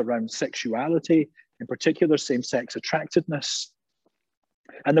issues around sexuality, in particular same-sex attractiveness.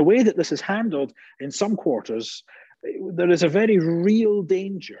 And the way that this is handled in some quarters, there is a very real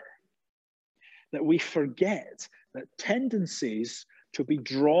danger that we forget that tendencies to be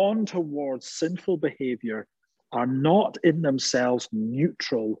drawn towards sinful behavior are not in themselves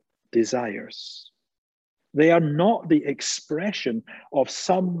neutral desires. They are not the expression of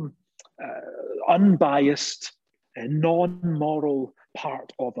some unbiased and non-moral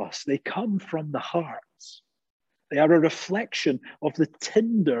part of us. They come from the heart. They are a reflection of the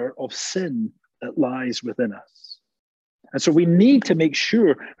tinder of sin that lies within us. And so we need to make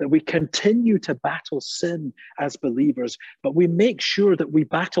sure that we continue to battle sin as believers, but we make sure that we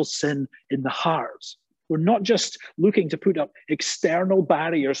battle sin in the heart. We're not just looking to put up external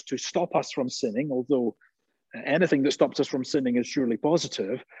barriers to stop us from sinning, although anything that stops us from sinning is surely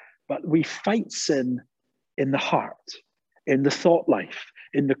positive, but we fight sin in the heart, in the thought life,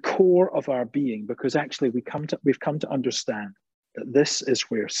 in the core of our being, because actually we've come to understand that this is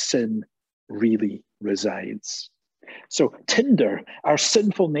where sin really resides. So tinder, our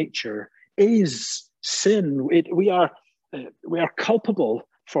sinful nature, is sin. We are culpable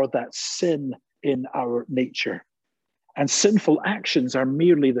for that sin in our nature. And sinful actions are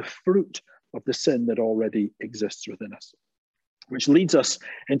merely the fruit of the sin that already exists within us. Which leads us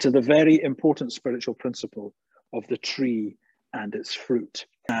into the very important spiritual principle of the tree and its fruit.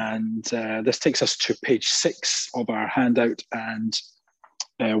 And this takes us to page 6 of our handout. And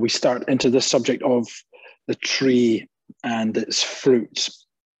we start into this subject of the tree and its fruit.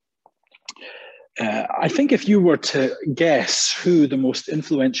 I think if you were to guess who the most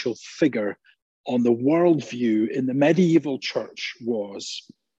influential figure on the worldview in the medieval church was,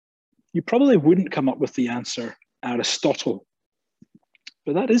 you probably wouldn't come up with the answer Aristotle.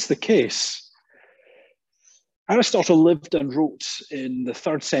 But that is the case. Aristotle lived and wrote in the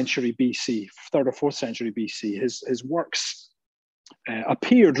 3rd century BC, 3rd or 4th century BC. His works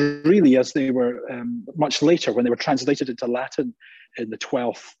appeared really as they were much later when they were translated into Latin in the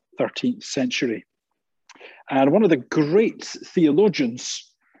 12th, 13th century. And one of the great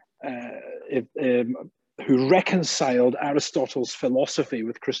theologians who reconciled Aristotle's philosophy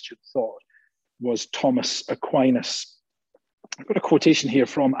with Christian thought was Thomas Aquinas. I've got a quotation here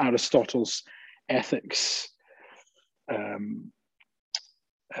from Aristotle's Ethics.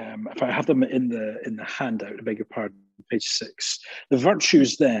 If I have them in the handout, I beg your pardon, page 6. The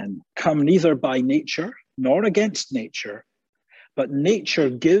virtues then come neither by nature nor against nature, but nature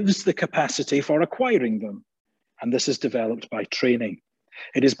gives the capacity for acquiring them, and this is developed by training.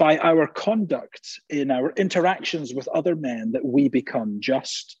 It is by our conduct in our interactions with other men that we become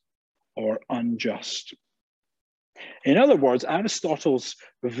just or unjust. In other words, Aristotle's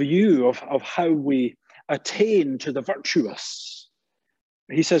view of how we attain to the virtuous,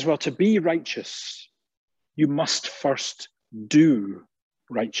 he says, well, to be righteous, you must first do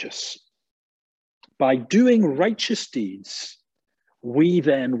righteous. By doing righteous deeds, we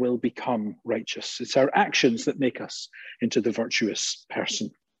then will become righteous. It's our actions that make us into the virtuous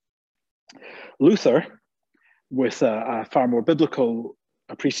person. Luther, with a far more biblical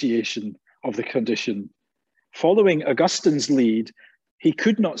appreciation of the condition, following Augustine's lead, he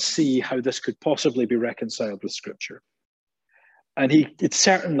could not see how this could possibly be reconciled with Scripture. And it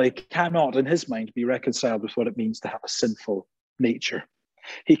certainly cannot, in his mind, be reconciled with what it means to have a sinful nature.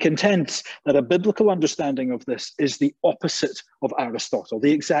 He contends that a biblical understanding of this is the opposite of Aristotle,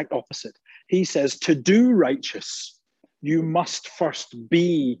 the exact opposite. He says, to do righteous, you must first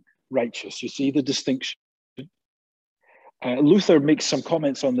be righteous. You see the distinction? Luther makes some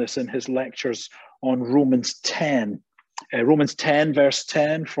comments on this in his lectures on Romans 10. Romans 10, verse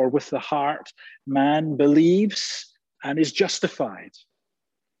 10, for with the heart man believes and is justified.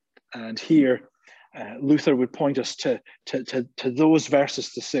 And here, Luther would point us to those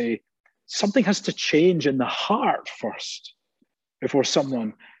verses to say, something has to change in the heart first before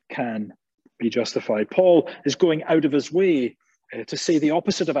someone can be justified. Paul is going out of his way to say the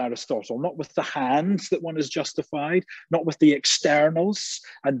opposite of Aristotle, not with the hands that one is justified, not with the externals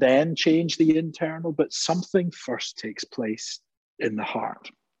and then change the internal, but something first takes place in the heart.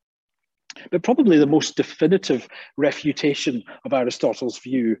 But probably the most definitive refutation of Aristotle's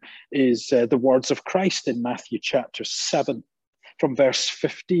view is the words of Christ in Matthew chapter 7, from verse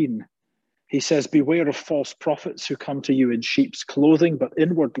 15. He says, "Beware of false prophets who come to you in sheep's clothing, but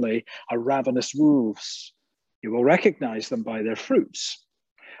inwardly are ravenous wolves. You will recognize them by their fruits.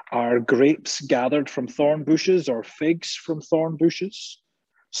 Are grapes gathered from thorn bushes or figs from thorn bushes?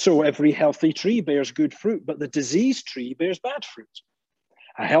 So every healthy tree bears good fruit, but the diseased tree bears bad fruit.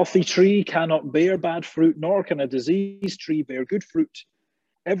 A healthy tree cannot bear bad fruit, nor can a diseased tree bear good fruit.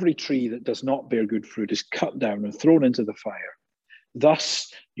 Every tree that does not bear good fruit is cut down and thrown into the fire.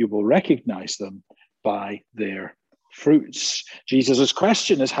 Thus you will recognize them by their fruits." Jesus'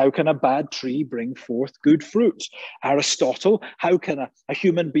 question is, how can a bad tree bring forth good fruit? Aristotle, how can a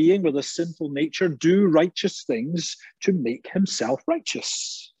human being with a sinful nature do righteous things to make himself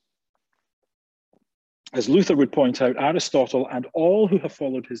righteous? As Luther would point out, Aristotle and all who have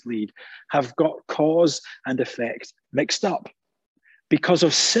followed his lead have got cause and effect mixed up. Because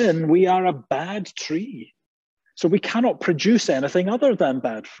of sin, we are a bad tree. So we cannot produce anything other than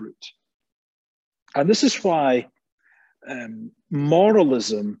bad fruit. And this is why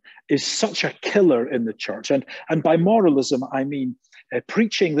moralism is such a killer in the church. And by moralism, I mean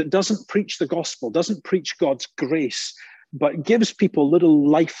preaching that doesn't preach the gospel, doesn't preach God's grace, but gives people little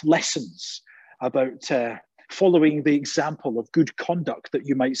life lessons about following the example of good conduct that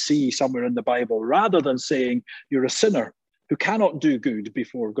you might see somewhere in the Bible, rather than saying you're a sinner who cannot do good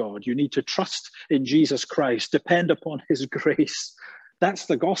before God. You need to trust in Jesus Christ, depend upon his grace. That's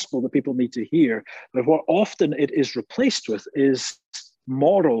the gospel that people need to hear. But what often it is replaced with is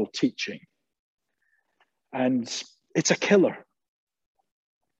moral teaching. And it's a killer.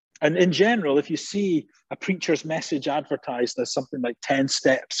 And in general, if you see a preacher's message advertised as something like 10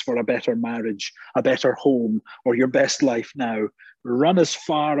 steps for a better marriage, a better home, or your best life now, run as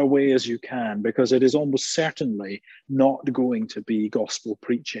far away as you can, because it is almost certainly not going to be gospel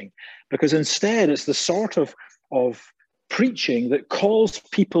preaching. Because instead, it's the sort of preaching that calls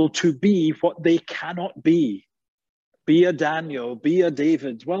people to be what they cannot be. Be a Daniel, be a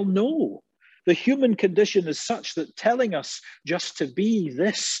David. Well, no. The human condition is such that telling us just to be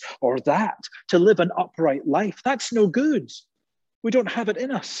this or that, to live an upright life, that's no good. We don't have it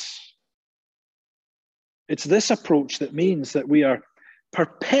in us. It's this approach that means that we are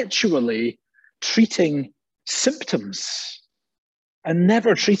perpetually treating symptoms and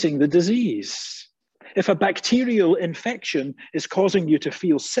never treating the disease. If a bacterial infection is causing you to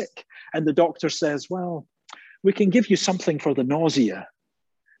feel sick and the doctor says, well, we can give you something for the nausea,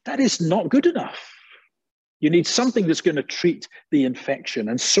 that is not good enough. You need something that's going to treat the infection.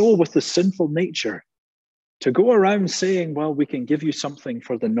 And so with the sinful nature, to go around saying, well, we can give you something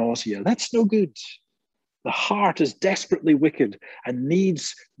for the nausea, that's no good. The heart is desperately wicked and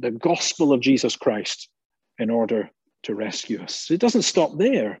needs the gospel of Jesus Christ in order to rescue us. It doesn't stop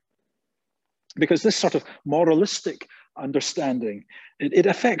there, because this sort of moralistic understanding, it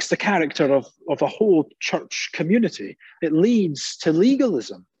affects the character of a whole church community. It leads to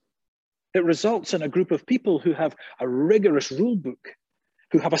legalism. It results in a group of people who have a rigorous rule book,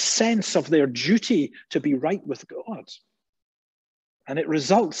 who have a sense of their duty to be right with God. And it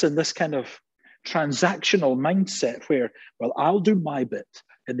results in this kind of transactional mindset where, well, I'll do my bit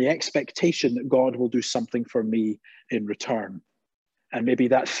in the expectation that God will do something for me in return. And maybe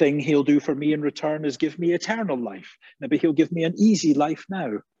that thing he'll do for me in return is give me eternal life. Maybe he'll give me an easy life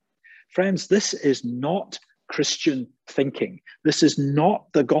now. Friends, this is not Christian thinking. This is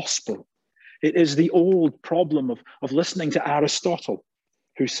not the gospel. It is the old problem of listening to Aristotle,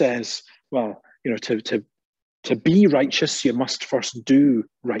 who says, well, you know, to be righteous, you must first do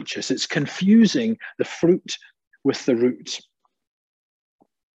righteous. It's confusing the fruit with the root.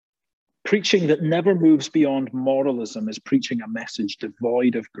 Preaching that never moves beyond moralism is preaching a message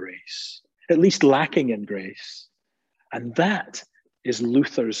devoid of grace, at least lacking in grace. And that is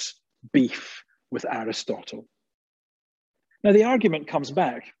Luther's beef with Aristotle. Now, the argument comes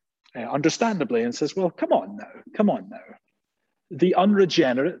back, understandably, and says, well, come on now. The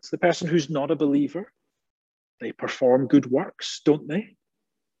unregenerate, the person who's not a believer, they perform good works, don't they?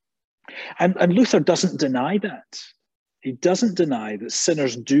 And Luther doesn't deny that. He doesn't deny that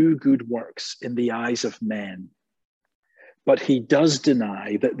sinners do good works in the eyes of men. But he does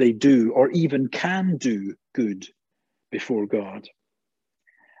deny that they do or even can do good before God.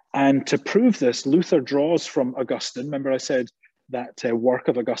 And to prove this, Luther draws from Augustine. Remember I said that work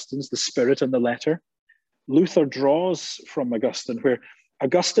of Augustine's, The Spirit and the Letter. Luther draws from Augustine, where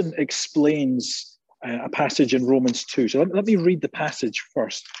Augustine explains a passage in Romans 2. So let me read the passage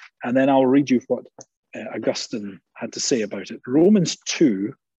first, and then I'll read you what Augustine had to say about it. Romans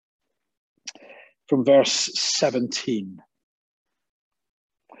 2, from verse 17.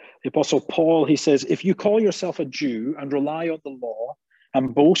 The Apostle Paul, he says, if you call yourself a Jew and rely on the law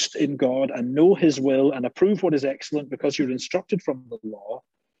and boast in God and know his will and approve what is excellent because you're instructed from the law,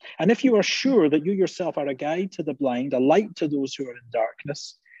 and if you are sure that you yourself are a guide to the blind, a light to those who are in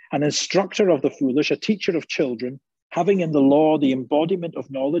darkness, an instructor of the foolish, a teacher of children, having in the law the embodiment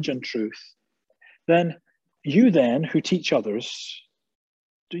of knowledge and truth, then you then who teach others,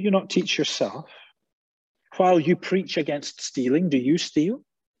 do you not teach yourself? While you preach against stealing, do you steal?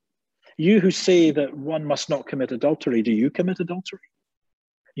 You who say that one must not commit adultery, do you commit adultery?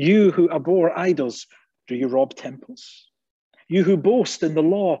 You who abhor idols, do you rob temples? You who boast in the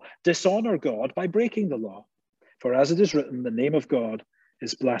law, dishonor God by breaking the law. For as it is written, the name of God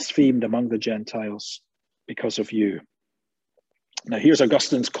is blasphemed among the Gentiles because of you. Now here's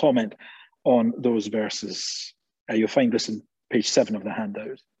Augustine's comment on those verses. You'll find this in page 7 of the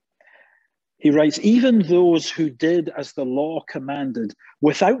handout. He writes, even those who did as the law commanded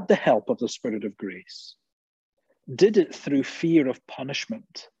without the help of the Spirit of grace did it through fear of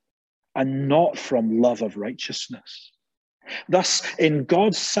punishment and not from love of righteousness. Thus, in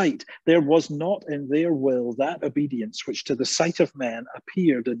God's sight, there was not in their will that obedience which to the sight of men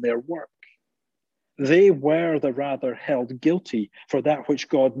appeared in their work. They were the rather held guilty for that which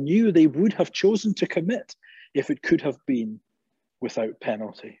God knew they would have chosen to commit if it could have been without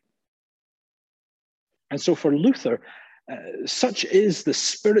penalty. And so for Luther, such is the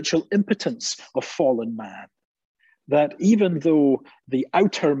spiritual impotence of fallen man, that even though the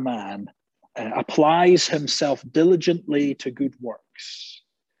outer man applies himself diligently to good works,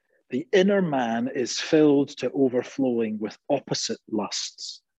 the inner man is filled to overflowing with opposite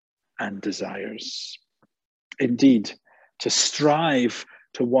lusts and desires. Indeed, to strive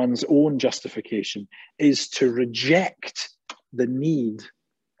to one's own justification is to reject the need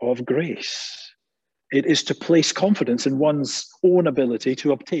of grace. It is to place confidence in one's own ability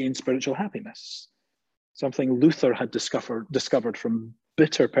to obtain spiritual happiness, something Luther had discovered from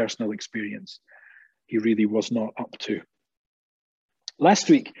bitter personal experience he really was not up to. Last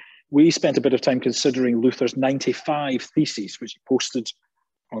week, we spent a bit of time considering Luther's 95 Theses, which he posted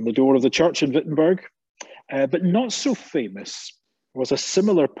on the door of the church in Wittenberg. But not so famous was a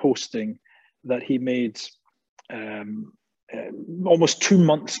similar posting that he made almost 2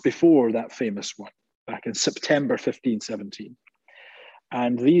 months before that famous one, back in September 1517.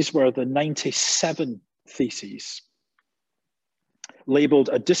 And these were the 97 Theses, labeled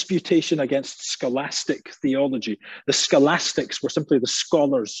a disputation against scholastic theology. The scholastics were simply the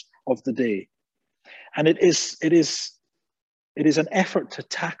scholars of the day. And it is an effort to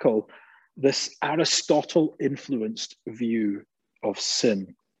tackle this Aristotle-influenced view of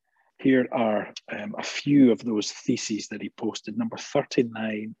sin. Here are a few of those theses that he posted. Number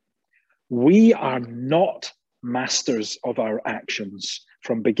 39, we are not masters of our actions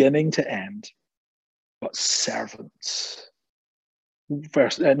from beginning to end, but servants.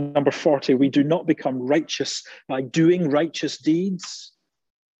 Number 40, we do not become righteous by doing righteous deeds,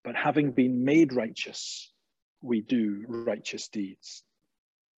 but having been made righteous, we do righteous deeds.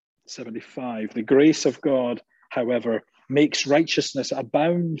 75, the grace of God, however, makes righteousness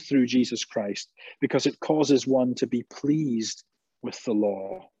abound through Jesus Christ because it causes one to be pleased with the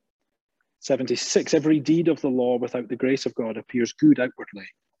law. 76, every deed of the law without the grace of God appears good outwardly,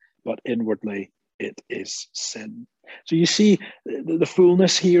 but inwardly it is sin. So you see the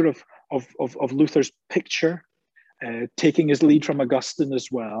fullness here of Luther's picture, taking his lead from Augustine as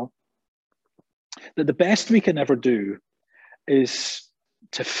well, that the best we can ever do is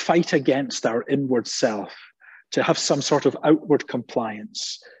to fight against our inward self, to have some sort of outward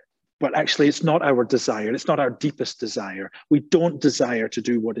compliance. But actually, it's not our desire. It's not our deepest desire. We don't desire to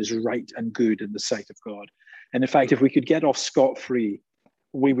do what is right and good in the sight of God. And in fact, if we could get off scot-free,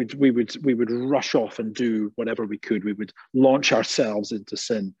 we would rush off and do whatever we could. We would launch ourselves into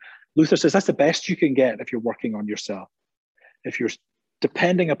sin. Luther says that's the best you can get if you're working on yourself. If you're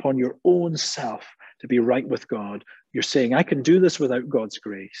depending upon your own self to be right with God, you're saying, I can do this without God's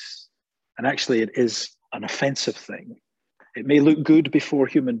grace. And actually, it is an offensive thing. It may look good before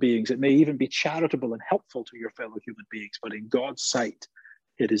human beings. It may even be charitable and helpful to your fellow human beings. But in God's sight,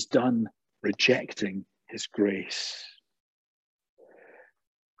 it is done rejecting his grace.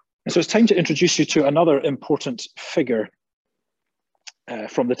 And so it's time to introduce you to another important figure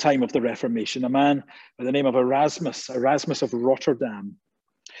from the time of the Reformation, a man by the name of Erasmus of Rotterdam.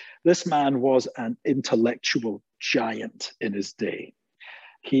 This man was an intellectual giant in his day.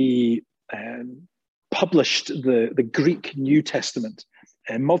 He published the Greek New Testament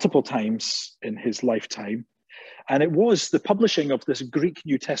multiple times in his lifetime. And it was the publishing of this Greek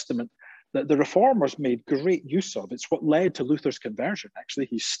New Testament that the reformers made great use of. It's what led to Luther's conversion, actually.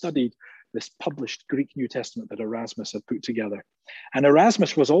 He studied this published Greek New Testament that Erasmus had put together. And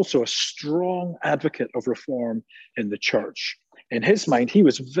Erasmus was also a strong advocate of reform in the church. In his mind, he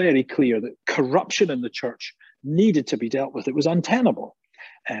was very clear that corruption in the church needed to be dealt with. It was untenable.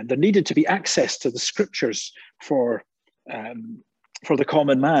 And there needed to be access to the scriptures for the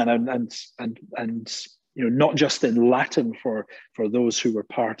common man, and not just in Latin for those who were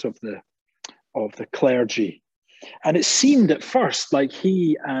part of the clergy. And it seemed at first like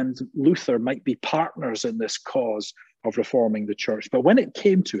he and Luther might be partners in this cause of reforming the church. But when it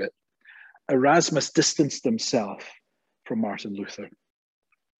came to it, Erasmus distanced himself from Martin Luther.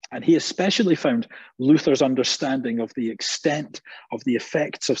 And he especially found Luther's understanding of the extent of the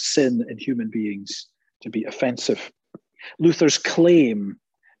effects of sin in human beings to be offensive. Luther's claim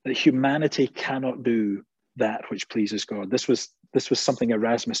that humanity cannot do that which pleases God. This was something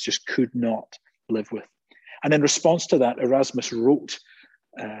Erasmus just could not live with. And in response to that, Erasmus wrote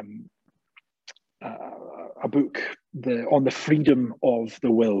a book on the freedom of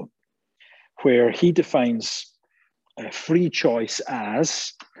the will, where he defines free choice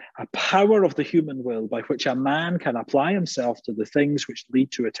as a power of the human will by which a man can apply himself to the things which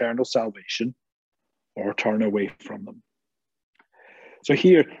lead to eternal salvation or turn away from them. So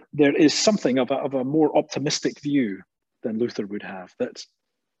here, there is something of a more optimistic view than Luther would have, that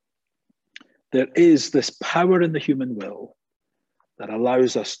there is this power in the human will that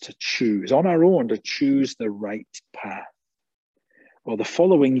allows us to choose, on our own, to choose the right path. Well, the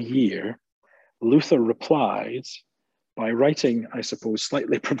following year, Luther replied by writing, I suppose,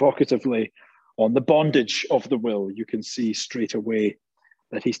 slightly provocatively, on the bondage of the will. You can see straight away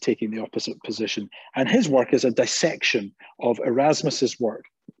that he's taking the opposite position. And his work is a dissection of Erasmus's work.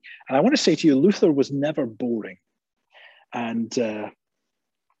 And I want to say to you, Luther was never boring. And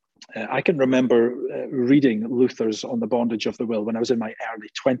I can remember reading Luther's On the Bondage of the Will when I was in my early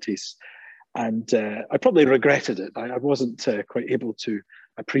 20s. And I probably regretted it. I wasn't quite able to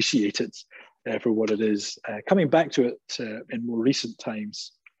appreciate it for what it is. Coming back to it in more recent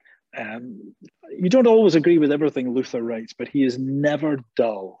times, you don't always agree with everything Luther writes, but he is never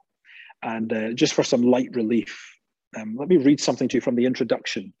dull. And just for some light relief, let me read something to you from the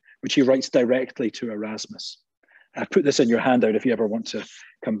introduction, which he writes directly to Erasmus. I've put this in your handout if you ever want to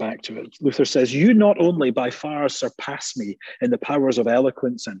come back to it. Luther says, "You not only by far surpass me in the powers of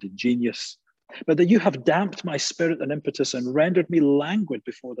eloquence and ingenious, but that you have damped my spirit and impetus and rendered me languid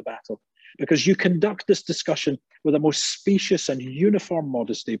before the battle, because you conduct this discussion with a most specious and uniform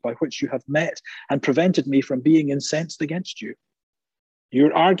modesty, by which you have met and prevented me from being incensed against you.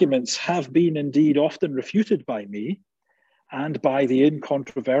 Your arguments have been indeed often refuted by me, and by the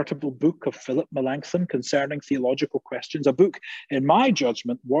incontrovertible book of Philip Melanchthon concerning theological questions, a book, in my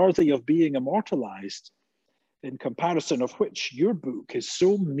judgment, worthy of being immortalized, in comparison of which your book is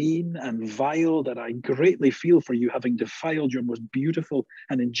so mean and vile that I greatly feel for you, having defiled your most beautiful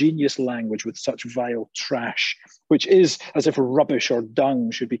and ingenious language with such vile trash, which is as if rubbish or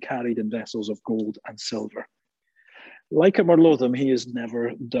dung should be carried in vessels of gold and silver." Like him or loathe him, he is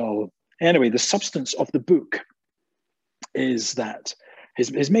never dull. Anyway, the substance of the book is that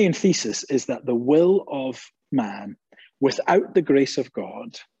his main thesis is that the will of man without the grace of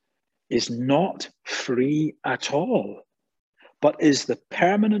God is not free at all, but is the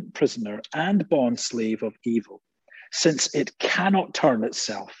permanent prisoner and bond slave of evil, since it cannot turn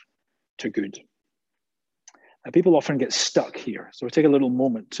itself to good. Now, people often get stuck here, so we'll take a little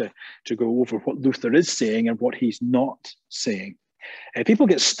moment to go over what Luther is saying and what he's not saying. People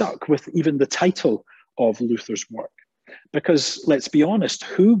get stuck with even the title of Luther's work, because let's be honest,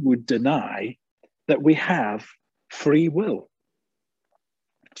 who would deny that we have free will?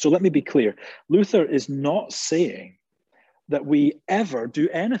 So let me be clear. Luther is not saying that we ever do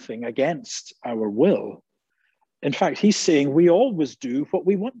anything against our will. In fact, he's saying we always do what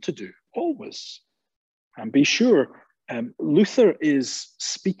we want to do, always. And be sure, Luther is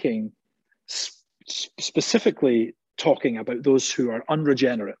speaking specifically talking about those who are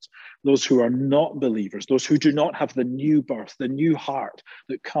unregenerate, those who are not believers, those who do not have the new birth, the new heart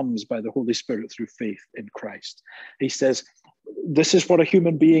that comes by the Holy Spirit through faith in Christ. He says, this is what a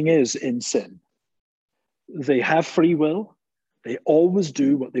human being is in sin. They have free will. They always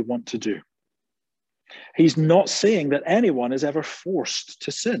do what they want to do. He's not saying that anyone is ever forced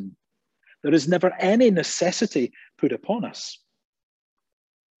to sin. There is never any necessity put upon us.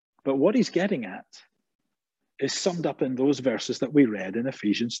 But what he's getting at is summed up in those verses that we read in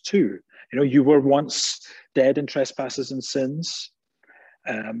Ephesians 2. You know, you were once dead in trespasses and sins.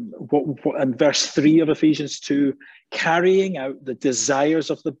 And verse 3 of Ephesians 2, carrying out the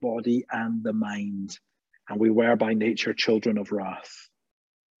desires of the body and the mind. And we were by nature children of wrath.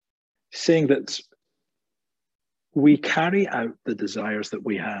 Saying that we carry out the desires that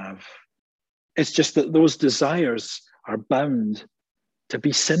we have. It's just that those desires are bound to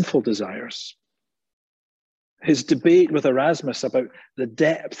be sinful desires. His debate with Erasmus about the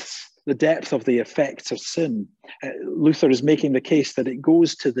depth of the effects of sin, Luther is making the case that it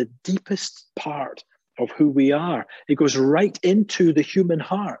goes to the deepest part of who we are. It goes right into the human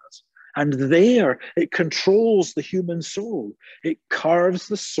heart. And there it controls the human soul. It carves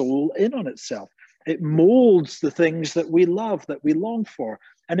the soul in on itself. It molds the things that we love, that we long for.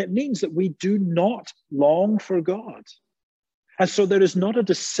 And it means that we do not long for God. And so there is not a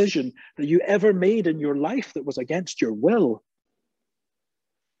decision that you ever made in your life that was against your will.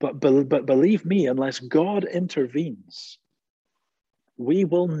 But believe me, unless God intervenes, we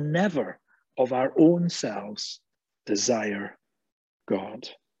will never of our own selves desire God.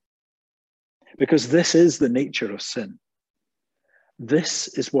 Because this is the nature of sin. This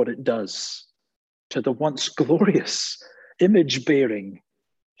is what it does to the once glorious, image-bearing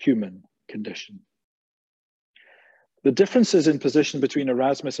human condition. The differences in position between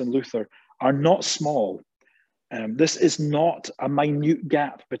Erasmus and Luther are not small. This is not a minute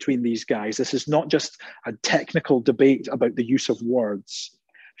gap between these guys. This is not just a technical debate about the use of words.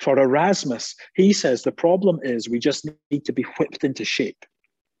 For Erasmus, he says the problem is we just need to be whipped into shape.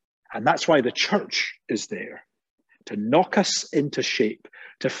 And that's why the church is there, to knock us into shape,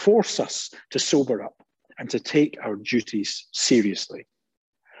 to force us to sober up and to take our duties seriously.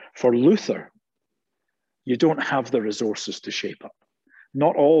 For Luther, you don't have the resources to shape up.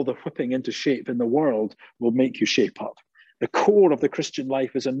 Not all the whipping into shape in the world will make you shape up. The core of the Christian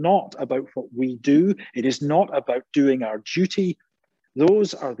life is not about what we do. It is not about doing our duty.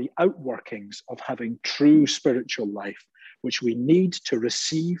 Those are the outworkings of having true spiritual life, which we need to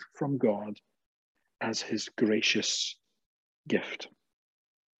receive from God as his gracious gift.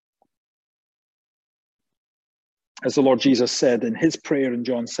 As the Lord Jesus said in his prayer in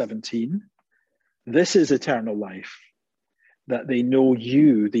John 17, this is eternal life, that they know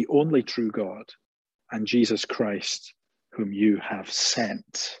you, the only true God, and Jesus Christ, whom you have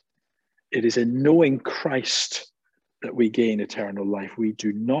sent. It is in knowing Christ that we gain eternal life. We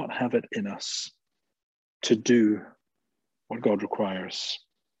do not have it in us to do what God requires.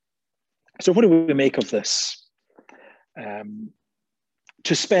 So what do we make of this?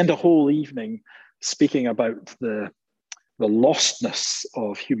 To spend a whole evening speaking about the lostness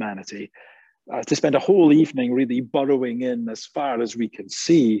of humanity, to spend a whole evening really burrowing in as far as we can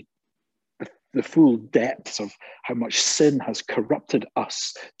see the full depths of how much sin has corrupted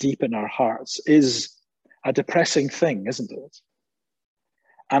us deep in our hearts is a depressing thing, isn't it?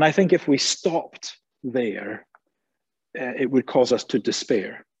 And I think if we stopped there, it would cause us to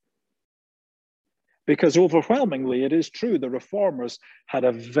despair. Because overwhelmingly, it is true, the reformers had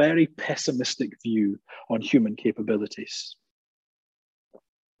a very pessimistic view on human capabilities.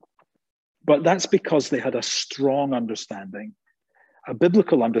 But that's because they had a strong understanding, a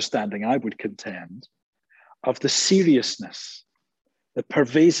biblical understanding, I would contend, of the seriousness, the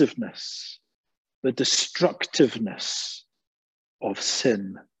pervasiveness, the destructiveness of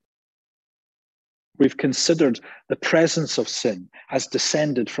sin. We've considered the presence of sin as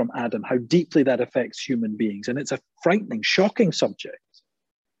descended from Adam, how deeply that affects human beings. And it's a frightening, shocking subject.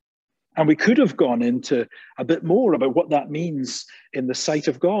 And we could have gone into a bit more about what that means in the sight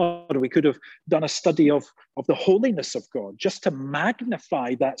of God. We could have done a study of the holiness of God, just to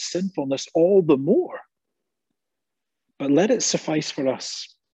magnify that sinfulness all the more. But let it suffice for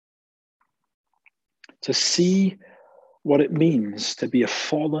us to see what it means to be a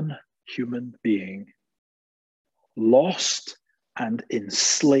fallen human being, lost and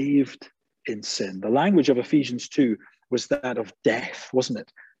enslaved in sin. The language of Ephesians 2 was that of death, wasn't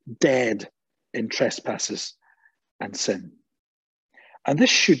it? Dead in trespasses and sin. And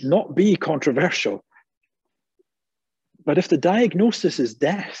this should not be controversial. But if the diagnosis is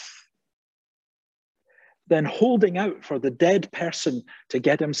death, then holding out for the dead person to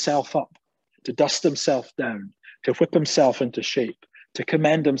get himself up, to dust himself down, to whip himself into shape, to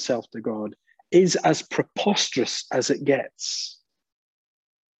commend himself to God, is as preposterous as it gets.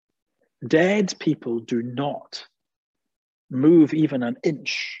 Dead people do not move even an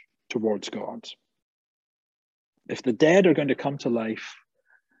inch towards God. If the dead are going to come to life,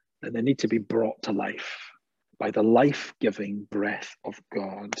 then they need to be brought to life by the life-giving breath of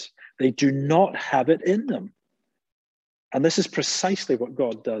God. They do not have it in them. And this is precisely what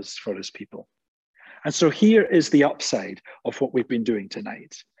God does for his people. And so here is the upside of what we've been doing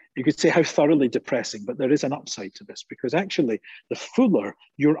tonight. You could say how thoroughly depressing, but there is an upside to this, because actually the fuller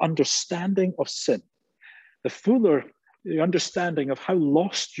your understanding of sin, the fuller the understanding of how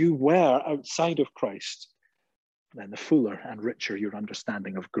lost you were outside of Christ, then the fuller and richer your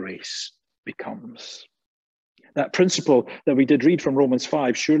understanding of grace becomes. That principle that we did read from Romans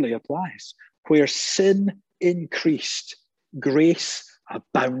 5 surely applies. Where sin increased, grace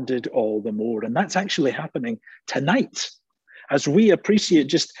abounded all the more. And that's actually happening tonight as we appreciate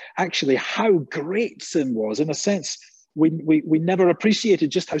just actually how great sin was. In a sense, we never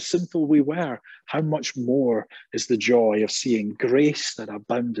appreciated just how sinful we were. How much more is the joy of seeing grace that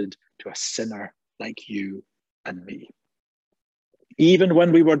abounded to a sinner like you and me. Even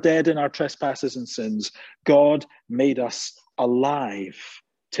when we were dead in our trespasses and sins, God made us alive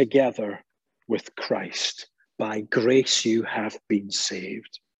together with Christ. By grace you have been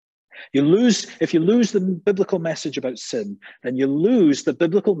saved. If you lose the biblical message about sin, then you lose the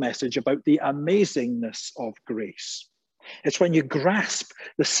biblical message about the amazingness of grace. It's when you grasp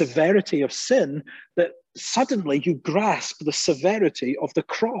the severity of sin that suddenly you grasp the severity of the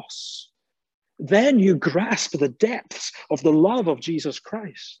cross. Then you grasp the depths of the love of Jesus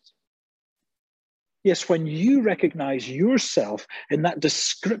Christ. Yes, when you recognize yourself in that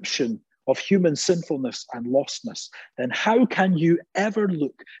description of human sinfulness and lostness, then how can you ever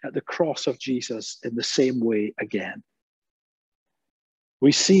look at the cross of Jesus in the same way again?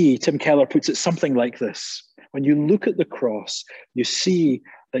 We see, Tim Keller puts it something like this: when you look at the cross, you see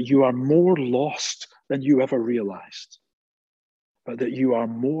that you are more lost than you ever realized, but that you are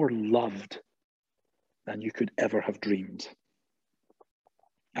more loved than you could ever have dreamed.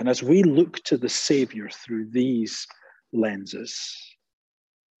 And as we look to the Savior through these lenses,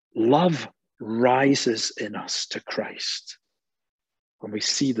 love rises in us to Christ when we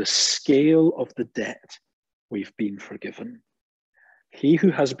see the scale of the debt we've been forgiven. He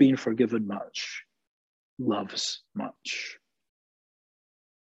who has been forgiven much loves much.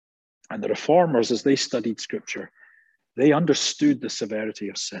 And the reformers, as they studied Scripture, they understood the severity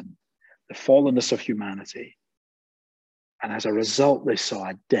of sin, the fallenness of humanity. And as a result, they saw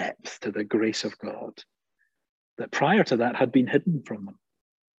a depth to the grace of God that prior to that had been hidden from them.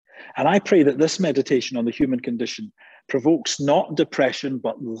 And I pray that this meditation on the human condition provokes not depression,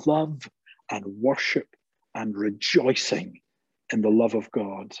 but love and worship and rejoicing in the love of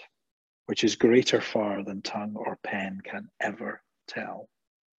God, which is greater far than tongue or pen can ever tell.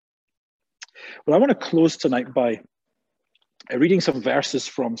 Well, I want to close tonight by reading some verses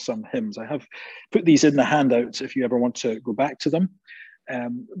from some hymns. I have put these in the handouts if you ever want to go back to them.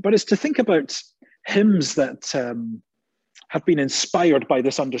 But it's to think about hymns that have been inspired by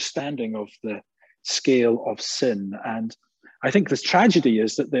this understanding of the scale of sin. And I think the tragedy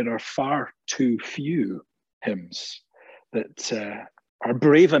is that there are far too few hymns that are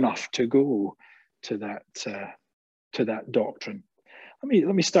brave enough to go to that doctrine.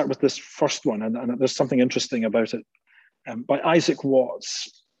 Let me start with this first one, and there's something interesting about it. By Isaac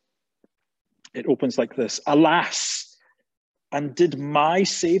Watts, it opens like this: Alas, and did my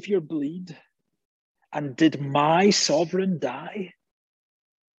Savior bleed? And did my sovereign die?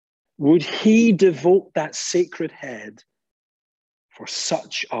 Would he devote that sacred head for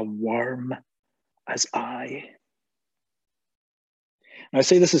such a worm as I? And I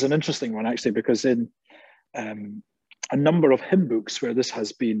say this is an interesting one, actually, because in a number of hymn books where this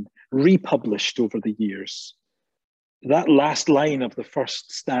has been republished over the years, that last line of the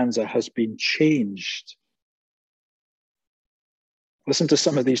first stanza has been changed. Listen to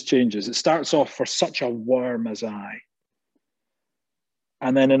some of these changes. It starts off, for such a worm as I.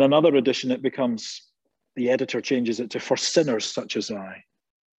 And then in another edition, it becomes, the editor changes it to, for sinners such as I.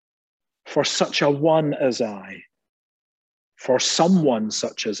 For such a one as I. For someone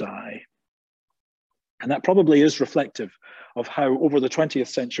such as I. And that probably is reflective of how over the 20th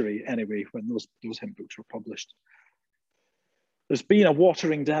century, anyway, when those hymn books were published, there's been a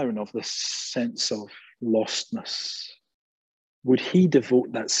watering down of this sense of lostness. Would he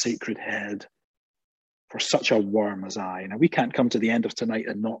devote that sacred head for such a worm as I? Now, we can't come to the end of tonight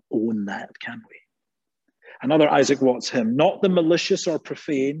and not own that, can we? Another Isaac Watts hymn: Not the malicious or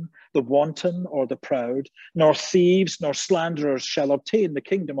profane, the wanton or the proud, nor thieves nor slanderers shall obtain the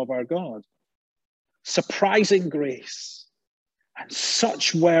kingdom of our God. Surprising grace, and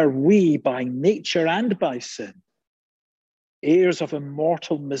such were we by nature and by sin, heirs of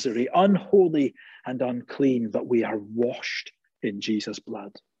immortal misery, unholy and unclean, but we are washed in Jesus'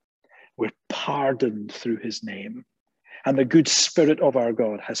 blood. We're pardoned through his name. And the good spirit of our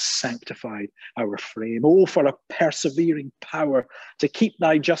God has sanctified our frame. Oh, for a persevering power to keep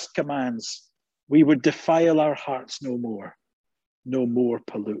thy just commands. We would defile our hearts no more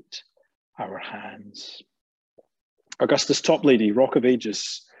pollute our hands. Augustus Toplady, Rock of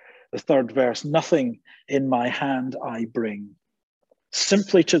Ages, the third verse, nothing in my hand I bring.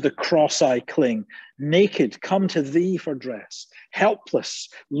 Simply to the cross I cling. Naked, come to thee for dress. Helpless,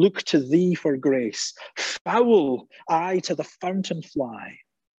 look to thee for grace. Foul, I to the fountain fly.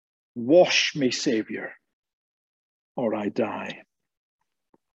 Wash me, Saviour, or I die.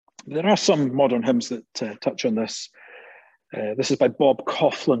 There are some modern hymns that touch on this. This is by Bob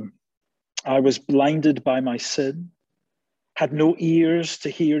Coughlin. I was blinded by my sin, had no ears to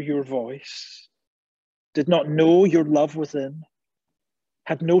hear your voice, did not know your love within,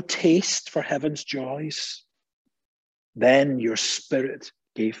 had no taste for heaven's joys. Then your spirit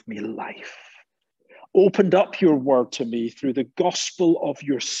gave me life, opened up your word to me through the gospel of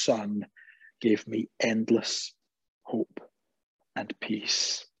your Son, gave me endless hope and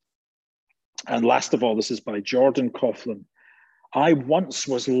peace. And last of all, this is by Jordan Coughlin. I once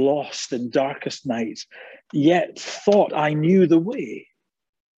was lost in darkest night, yet thought I knew the way.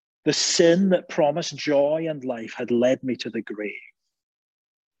 The sin that promised joy and life had led me to the grave.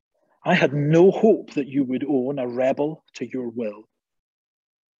 I had no hope that you would own a rebel to your will.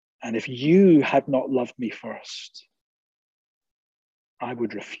 And if you had not loved me first, I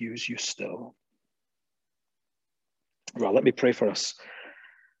would refuse you still. Well, let me pray for us.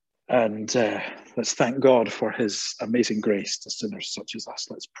 And let's thank God for his amazing grace to sinners such as us.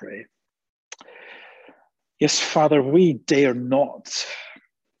 Let's pray. Yes, Father, we dare not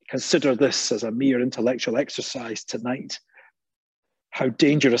consider this as a mere intellectual exercise tonight. How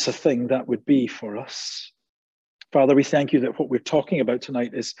dangerous a thing that would be for us. Father, we thank you that what we're talking about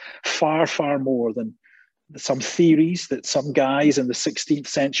tonight is far, far more than some theories that some guys in the 16th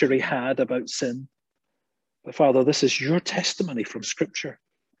century had about sin. But Father, this is your testimony from Scripture.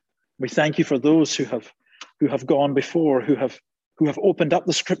 We thank you for those who have gone before, who have opened up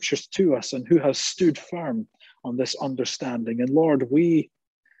the Scriptures to us and who have stood firm on this understanding. And Lord, we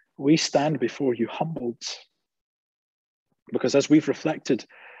stand before you humbled, because as we've reflected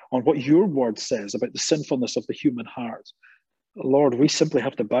on what your word says about the sinfulness of the human heart, Lord, we simply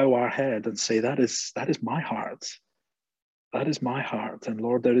have to bow our head and say, that is my heart. That is my heart. And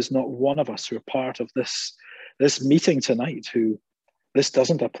Lord, there is not one of us who are part of this meeting tonight who this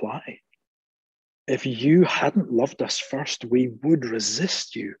doesn't apply. If you hadn't loved us first, we would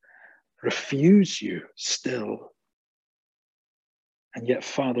resist you, refuse you still. And yet,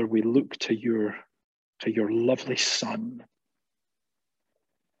 Father, we look to your lovely Son.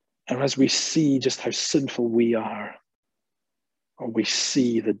 And as we see just how sinful we are, or we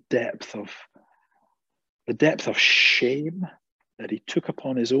see the depth of shame that he took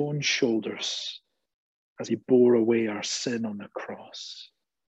upon his own shoulders as he bore away our sin on the cross.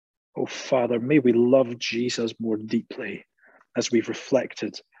 Oh, Father, may we love Jesus more deeply as we've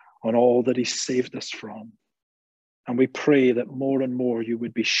reflected on all that he saved us from. And we pray that more and more you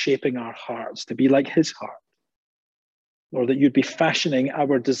would be shaping our hearts to be like his heart. Lord, that you'd be fashioning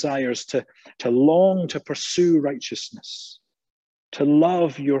our desires to long to pursue righteousness, to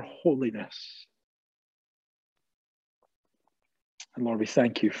love your holiness. And Lord, we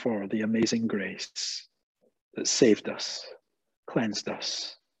thank you for the amazing grace that saved us, cleansed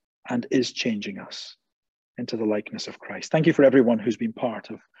us, and is changing us into the likeness of Christ. Thank you for everyone who's been part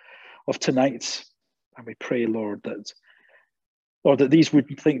of tonight. And we pray, Lord, that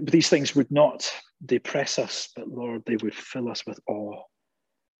these things would not depress us, but Lord, they would fill us with awe,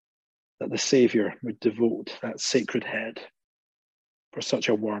 that the Saviour would devote that sacred head for such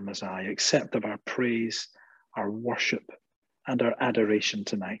a worm as I. Accept of our praise, our worship, and our adoration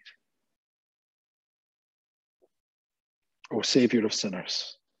tonight. O Saviour of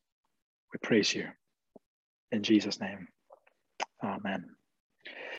sinners, we praise you in Jesus' name. Amen.